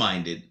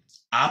open-minded,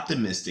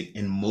 optimistic,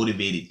 and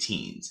motivated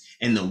teens.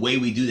 And the way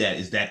we do that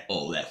is that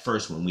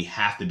first one, we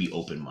have to be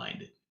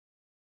open-minded.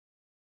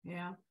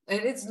 Yeah.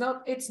 And it's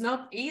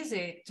not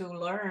easy to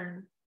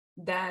learn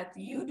that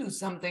you do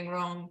something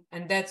wrong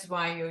and that's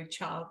why your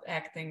child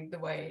acting the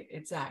way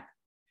it's act.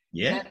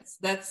 Yeah.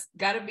 That's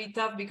gotta be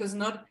tough, because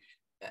not,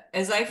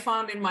 as I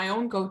found in my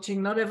own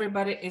coaching, not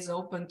everybody is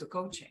open to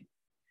coaching.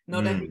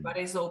 Not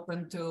everybody is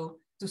open to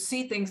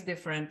see things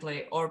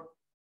differently, or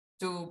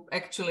to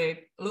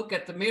actually look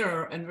at the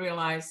mirror and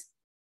realize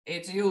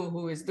it's you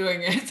who is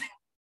doing it.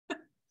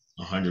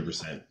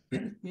 100%.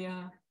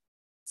 Yeah.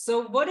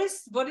 So what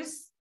is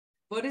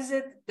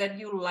it that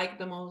you like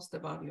the most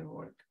about your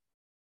work?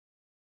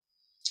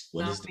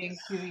 Now being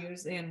 2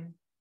 years in.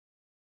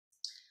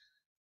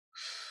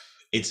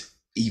 It's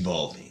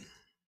evolving.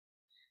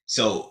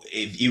 So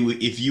if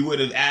you would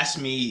have asked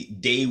me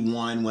day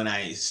one when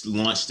I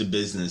launched the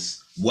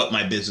business what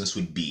my business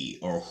would be,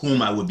 or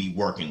whom I would be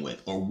working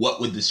with, or what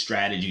would the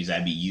strategies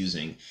I'd be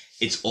using,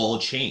 it's all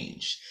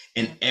changed.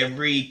 And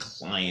every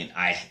client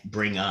I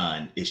bring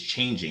on is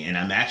changing. And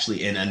I'm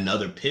actually in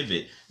another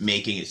pivot,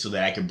 making it so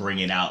that I could bring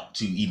it out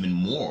to even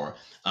more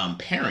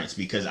parents,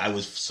 because I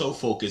was so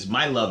focused.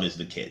 My love is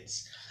the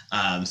kids.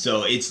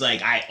 So it's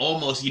like I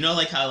almost,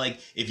 like how, like,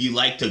 if you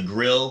like to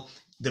grill,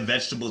 the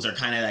vegetables are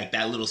kind of like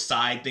that little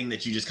side thing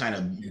that you just kind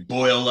of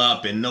boil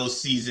up and no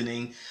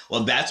seasoning.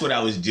 Well, that's what I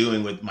was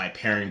doing with my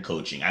parent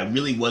coaching. I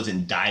really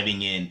wasn't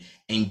diving in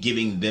and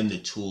giving them the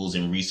tools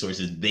and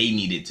resources they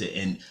needed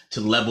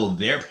to level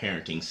their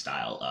parenting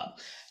style up.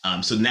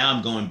 So now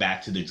I'm going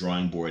back to the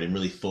drawing board and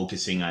really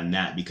focusing on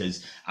that,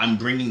 because I'm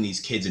bringing these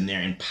kids and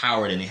they're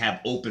empowered and they have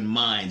open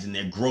minds and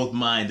their growth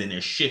minds and they're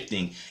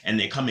shifting, and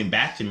they're coming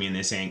back to me and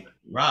they're saying,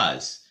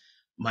 Roz,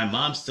 my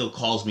mom still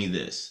calls me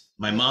this.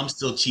 My mom's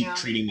still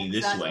treating me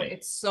this way.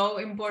 It's so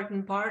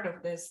important part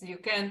of this. You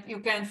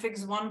can't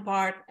fix one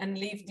part and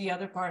leave the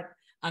other part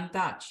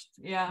untouched.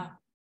 Yeah.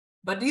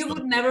 But you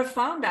would never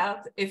found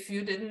out if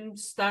you didn't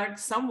start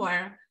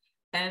somewhere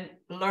and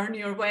learn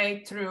your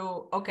way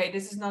through, okay,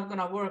 this is not going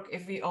to work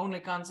if we only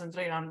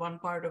concentrate on one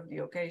part of the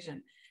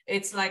occasion.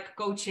 It's like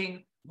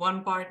coaching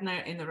one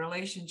partner in a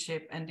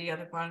relationship and the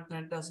other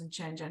partner doesn't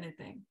change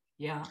anything.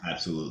 Yeah.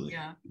 Absolutely.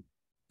 Yeah.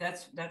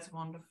 That's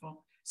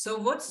wonderful. So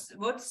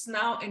what's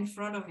now in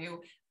front of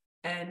you?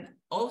 And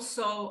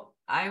also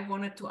I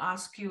wanted to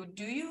ask you,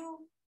 do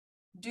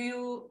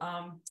you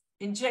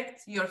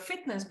inject your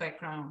fitness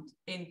background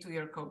into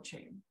your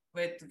coaching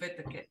with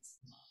the kids?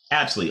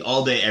 Absolutely.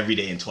 All day, every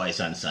day, and twice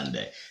on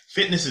Sunday.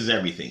 Fitness is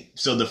everything.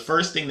 So the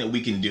first thing that we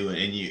can do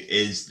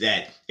is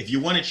that if you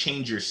want to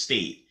change your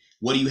state,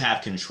 what do you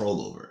have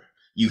control over?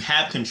 You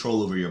have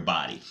control over your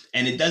body.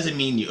 And it doesn't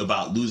mean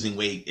about losing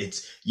weight.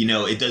 It's,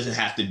 it doesn't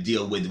have to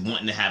deal with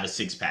wanting to have a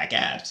 6-pack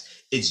abs.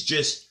 It's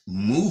just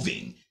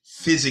moving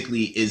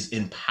physically is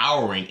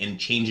empowering and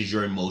changes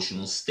your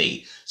emotional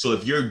state. So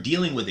if you're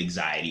dealing with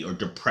anxiety or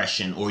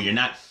depression, or you're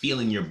not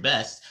feeling your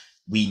best,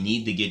 we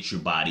need to get your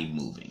body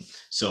moving.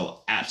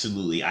 So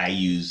absolutely, I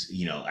use,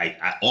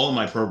 all of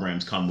my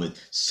programs come with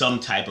some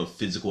type of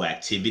physical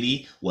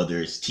activity, whether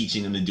it's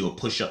teaching them to do a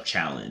push-up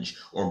challenge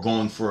or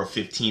going for a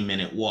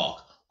 15-minute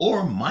walk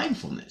or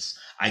mindfulness.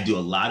 I do a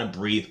lot of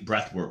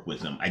breath work with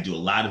them. I do a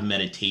lot of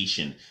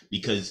meditation,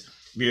 because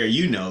Vera,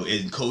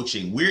 in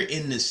coaching, we're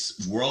in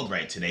this world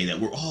right today that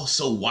we're all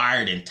so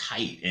wired and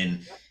tight,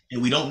 and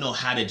we don't know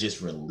how to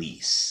just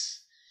release.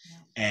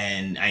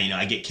 And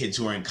I get kids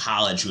who are in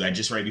college who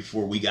just right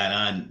before we got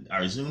on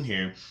our Zoom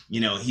here,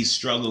 he's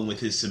struggling with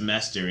his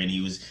semester and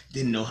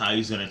didn't know how he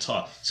was going to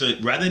talk. So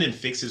rather than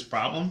fix his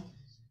problem,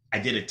 I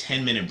did a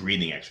 10-minute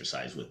breathing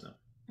exercise with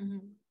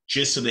him,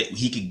 just so that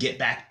he could get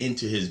back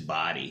into his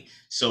body.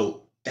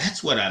 So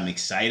that's what I'm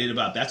excited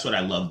about. That's what I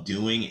love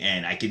doing.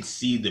 And I can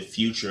see the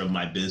future of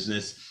my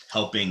business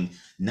helping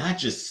not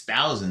just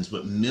thousands,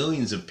 but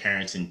millions of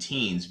parents and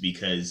teens,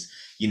 because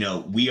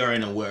we are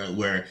in a world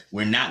where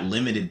we're not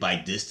limited by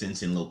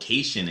distance and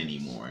location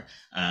anymore.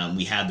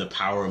 We have the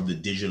power of the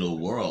digital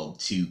world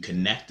to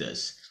connect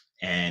us.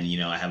 And,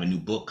 I have a new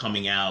book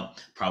coming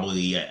out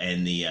probably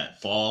in the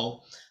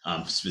fall,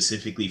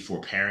 specifically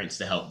for parents,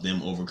 to help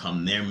them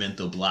overcome their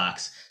mental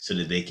blocks so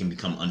that they can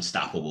become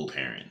unstoppable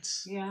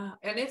parents. Yeah.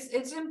 And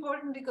it's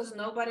important, because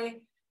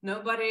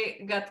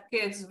nobody got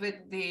kids with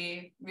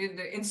the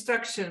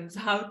instructions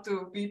how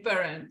to be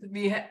parent.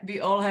 We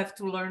all have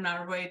to learn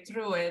our way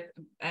through it,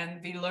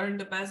 and we learn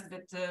the best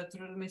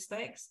through the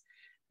mistakes.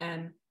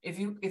 And if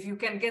you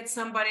can get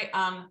somebody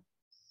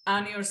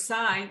on your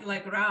side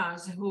like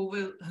Rahz, who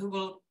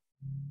will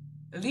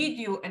lead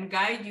you and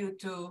guide you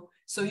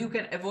so you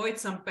can avoid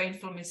some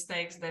painful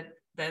mistakes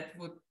that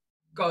would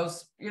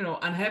cause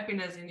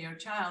unhappiness in your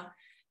child,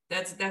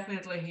 that's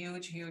definitely a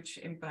huge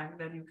impact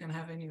that you can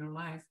have in your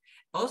life.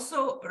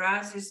 Also,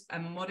 Rahz is a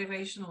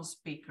motivational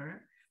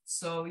speaker,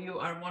 so you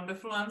are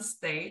wonderful on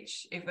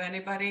stage. If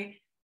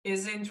anybody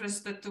is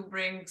interested to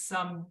bring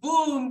some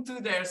boom to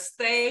their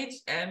stage,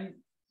 and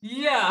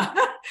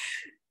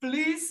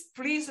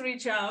please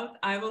reach out.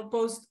 I will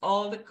post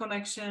all the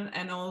connection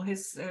and all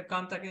his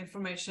contact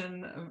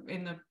information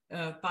in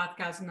the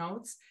podcast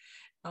notes,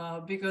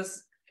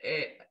 because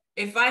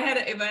if I had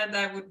an event,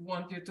 I would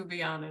want you to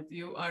be on it.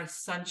 You are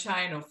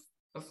sunshine of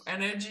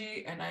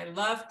energy, and I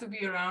love to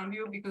be around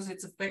you because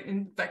it's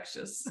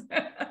infectious.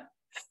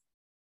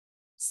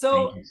 So,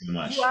 thank you so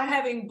much. You are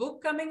having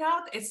book coming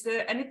out. Is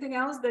there anything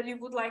else that you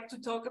would like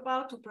to talk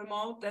about, to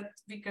promote, that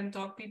we can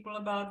talk people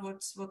about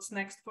what's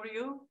next for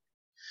you?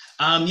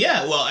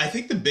 Well, I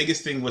think the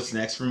biggest thing what's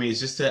next for me is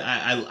just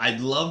I'd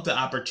love the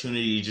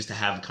opportunity just to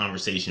have a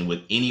conversation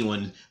with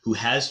anyone who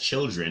has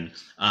children,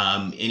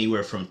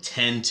 anywhere from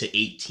 10 to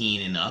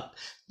 18 and up,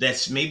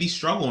 that's maybe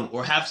struggling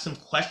or have some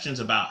questions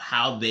about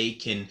how they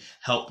can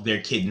help their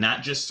kid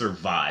not just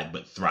survive,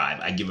 but thrive.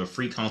 I give a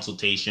free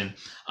consultation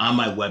on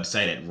my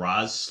website at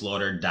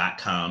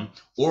rahzslaughter.com,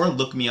 or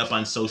look me up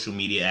on social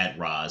media at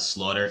Rahz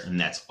Slaughter, and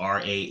that's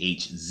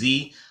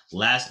Rahz,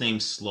 last name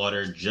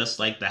Slaughter, just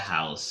like the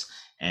house.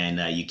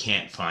 And you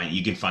can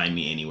find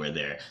me anywhere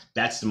there.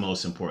 That's the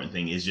most important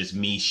thing, is just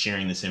me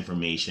sharing this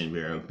information,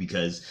 Vera,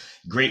 because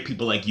great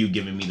people like you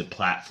giving me the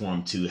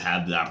platform to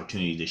have the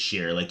opportunity to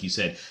share. Like you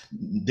said,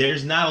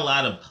 there's not a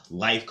lot of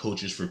life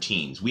coaches for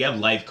teens. We have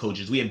life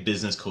coaches, we have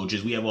business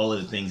coaches, we have all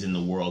of the things in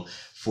the world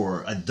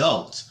for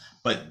adults,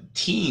 but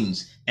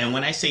teens, and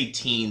when I say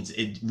teens,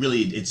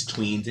 it's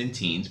tweens and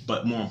teens,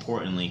 but more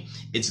importantly,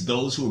 it's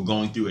those who are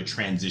going through a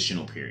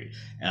transitional period.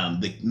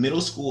 The middle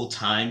school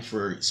time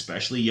for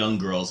especially young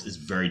girls is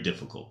very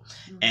difficult,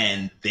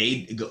 and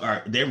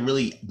they're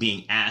really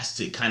being asked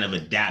to kind of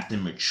adapt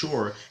and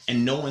mature,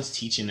 and no one's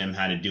teaching them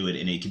how to do it,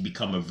 and it can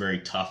become a very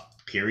tough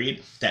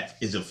period that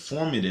is a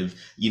formative,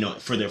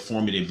 for their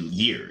formative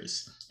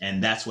years.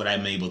 And that's what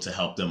I'm able to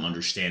help them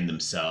understand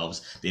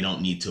themselves. They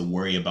don't need to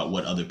worry about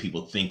what other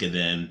people think of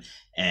them.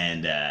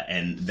 And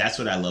that's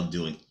what I love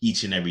doing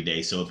each and every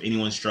day. So if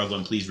anyone's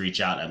struggling, please reach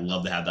out. I'd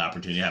love to have the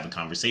opportunity to have a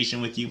conversation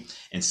with you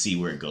and see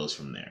where it goes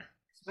from there.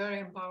 It's very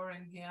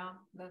empowering. Yeah.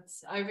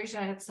 I wish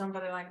I had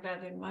somebody like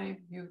that in my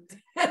youth.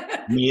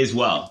 Me as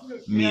well.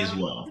 Me as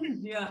well.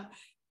 Yeah.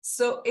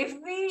 So if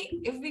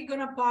we're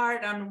gonna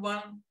part on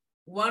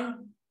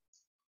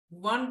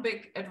one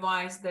big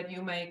advice that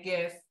you may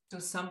give to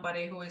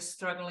somebody who is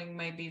struggling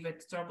maybe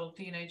with troubled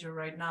teenager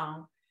right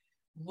now,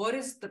 what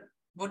are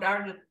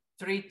the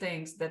 3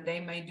 things that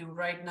they may do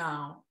right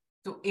now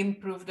to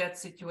improve that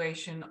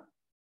situation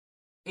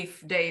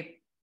if they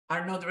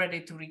are not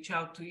ready to reach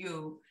out to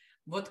you?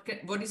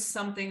 What is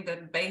something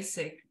that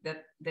basic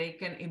that they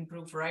can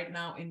improve right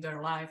now in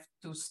their life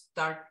to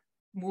start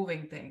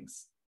moving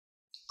things?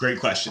 Great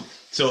question.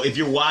 So if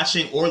you're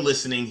watching or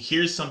listening,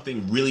 here's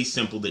something really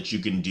simple that you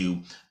can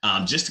do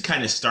just to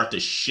kind of start to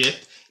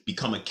shift,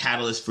 become a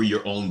catalyst for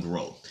your own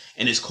growth.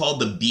 And it's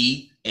called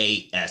the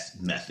BAS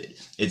method.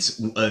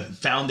 It's a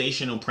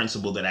foundational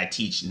principle that I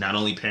teach not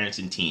only parents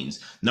and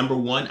teens. Number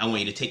 1, I want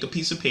you to take a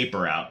piece of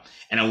paper out,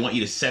 and I want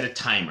you to set a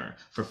timer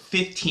for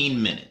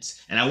 15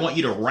 minutes. And I want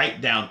you to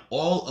write down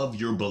all of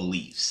your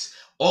beliefs.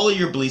 All of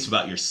your beliefs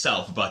about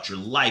yourself, about your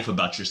life,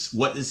 about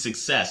what is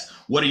success,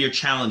 what are your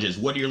challenges,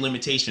 what are your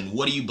limitations,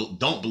 what do you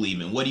don't believe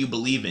in, what do you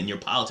believe in, your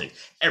politics,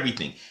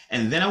 everything.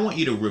 And then I want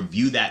you to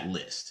review that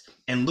list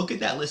and look at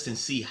that list and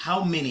see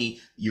how many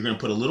you're going to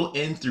put a little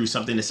N through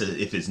something that says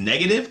if it's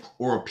negative,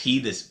 or a P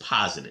that's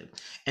positive.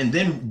 And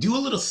then do a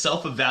little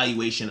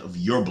self-evaluation of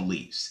your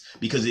beliefs.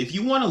 Because if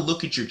you want to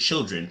look at your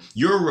children,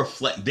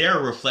 they're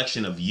a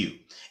reflection of you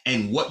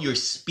and what you're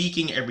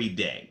speaking every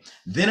day.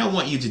 Then I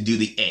want you to do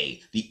the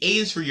A. The A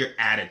is for your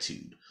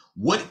attitude.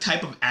 What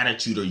type of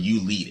attitude are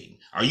you leading?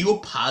 Are you a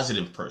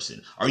positive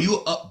person? Are you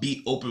an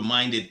upbeat,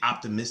 open-minded,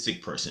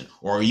 optimistic person?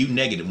 Or are you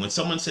negative? When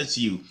someone says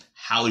to you,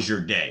 how's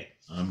your day?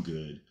 I'm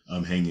good.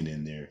 I'm hanging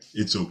in there.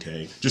 It's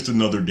okay. Just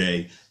another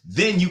day.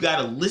 Then you got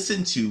to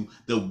listen to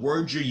the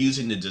words you're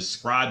using to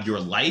describe your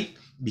life,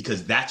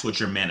 because that's what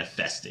you're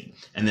manifesting.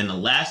 And then the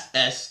last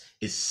S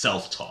is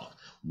self-talk.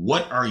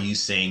 What are you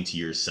saying to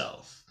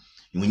yourself?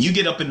 And when you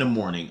get up in the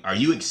morning, are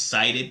you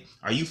excited?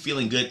 Are you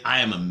feeling good? I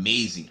am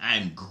amazing. I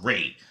am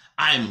great.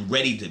 I am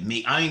ready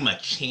to I am a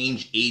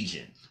change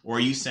agent. Or are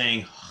you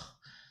saying, oh,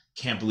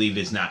 can't believe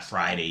it's not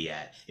Friday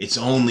yet. It's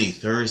only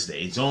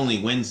Thursday. It's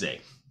only Wednesday.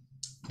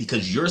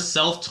 Because your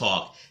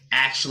self-talk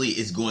actually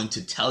is going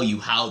to tell you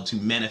how to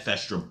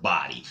manifest your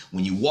body.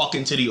 When you walk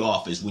into the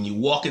office, when you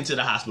walk into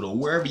the hospital,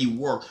 wherever you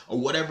work, or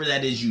whatever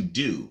that is you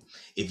do,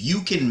 if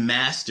you can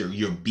master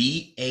your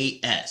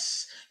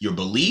BAS, your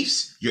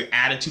beliefs, your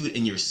attitude,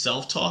 and your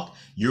self-talk,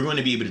 you're going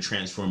to be able to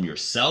transform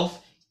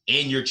yourself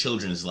and your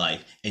children's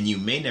life. And you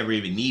may never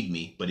even need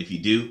me, but if you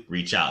do,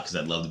 reach out, because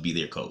I'd love to be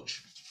their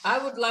coach. I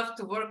would love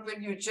to work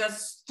with you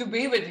just to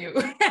be with you.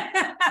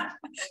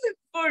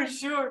 For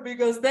sure,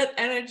 because that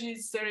energy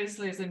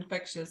seriously is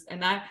infectious.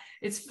 And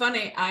it's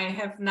funny, I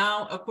have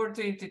now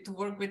opportunity to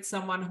work with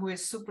someone who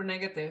is super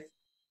negative,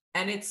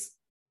 and it's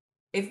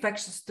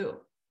infectious too.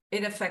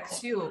 It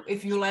affects you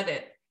if you let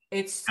it.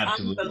 It's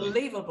Absolutely.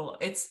 Unbelievable.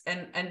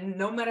 And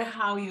no matter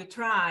how you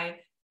try,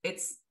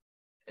 it's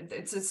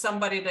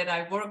somebody that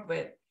I work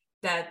with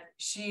that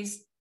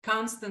she's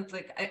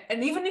constantly,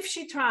 and even if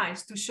she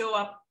tries to show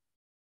up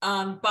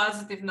on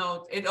positive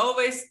note,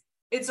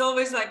 it's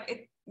always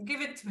like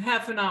give it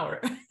half an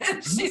hour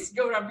and she's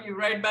gonna be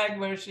right back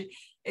where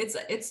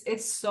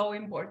it's so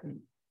important.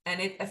 And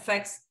it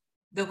affects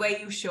the way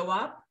you show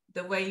up,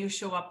 the way you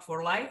show up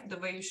for life, the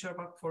way you show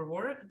up for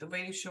work, the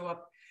way you show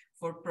up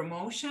for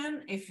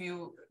promotion.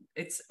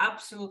 It's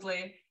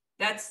absolutely,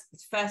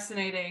 it's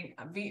fascinating.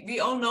 We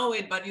all know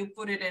it, but you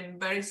put it in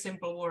very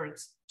simple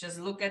words. Just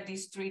look at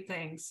these 3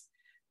 things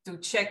to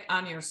check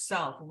on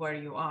yourself where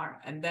you are,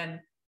 and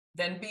then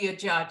be a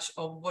judge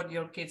of what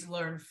your kids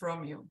learn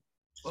from you.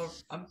 Or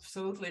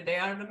absolutely, they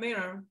are the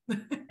mirror.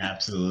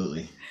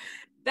 Absolutely.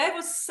 That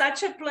was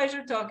such a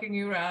pleasure talking to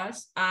you,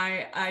 Rahz.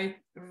 I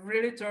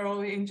really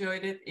thoroughly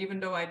enjoyed it, even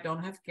though I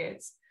don't have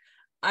kids.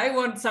 I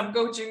want some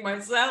coaching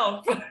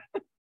myself.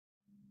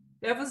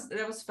 That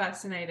was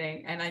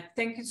fascinating, and I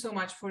thank you so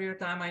much for your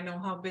time. I know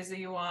how busy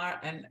you are,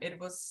 and it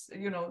was,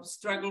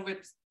 struggle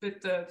with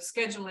the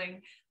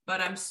scheduling, but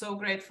I'm so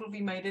grateful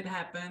we made it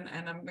happen,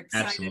 and I'm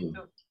excited Absolutely.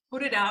 to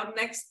put it out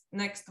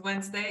next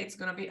Wednesday. It's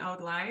gonna be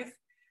out live,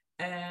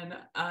 and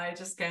I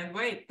just can't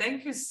wait.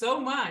 Thank you so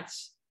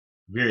much.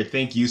 Vera,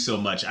 thank you so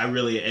much.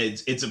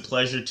 It's a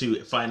pleasure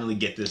to finally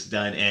get this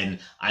done, and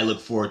I look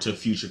forward to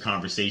future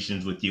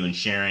conversations with you and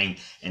sharing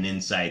and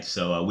insights.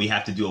 So we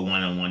have to do a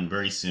one-on-one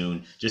very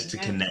soon, just to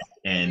Yes, connect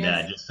and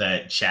yes.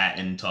 just chat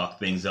and talk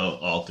things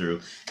out all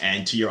through.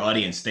 And to your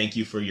audience, thank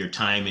you for your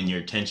time and your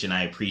attention.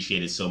 I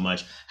appreciate it so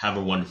much. Have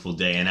a wonderful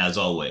day, and as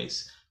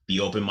always, be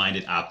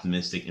open-minded,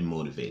 optimistic, and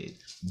motivated.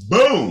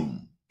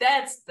 Boom.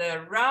 That's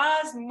the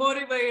Rahz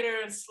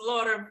Motivator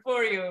slaughter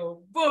for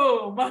you.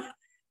 Boom.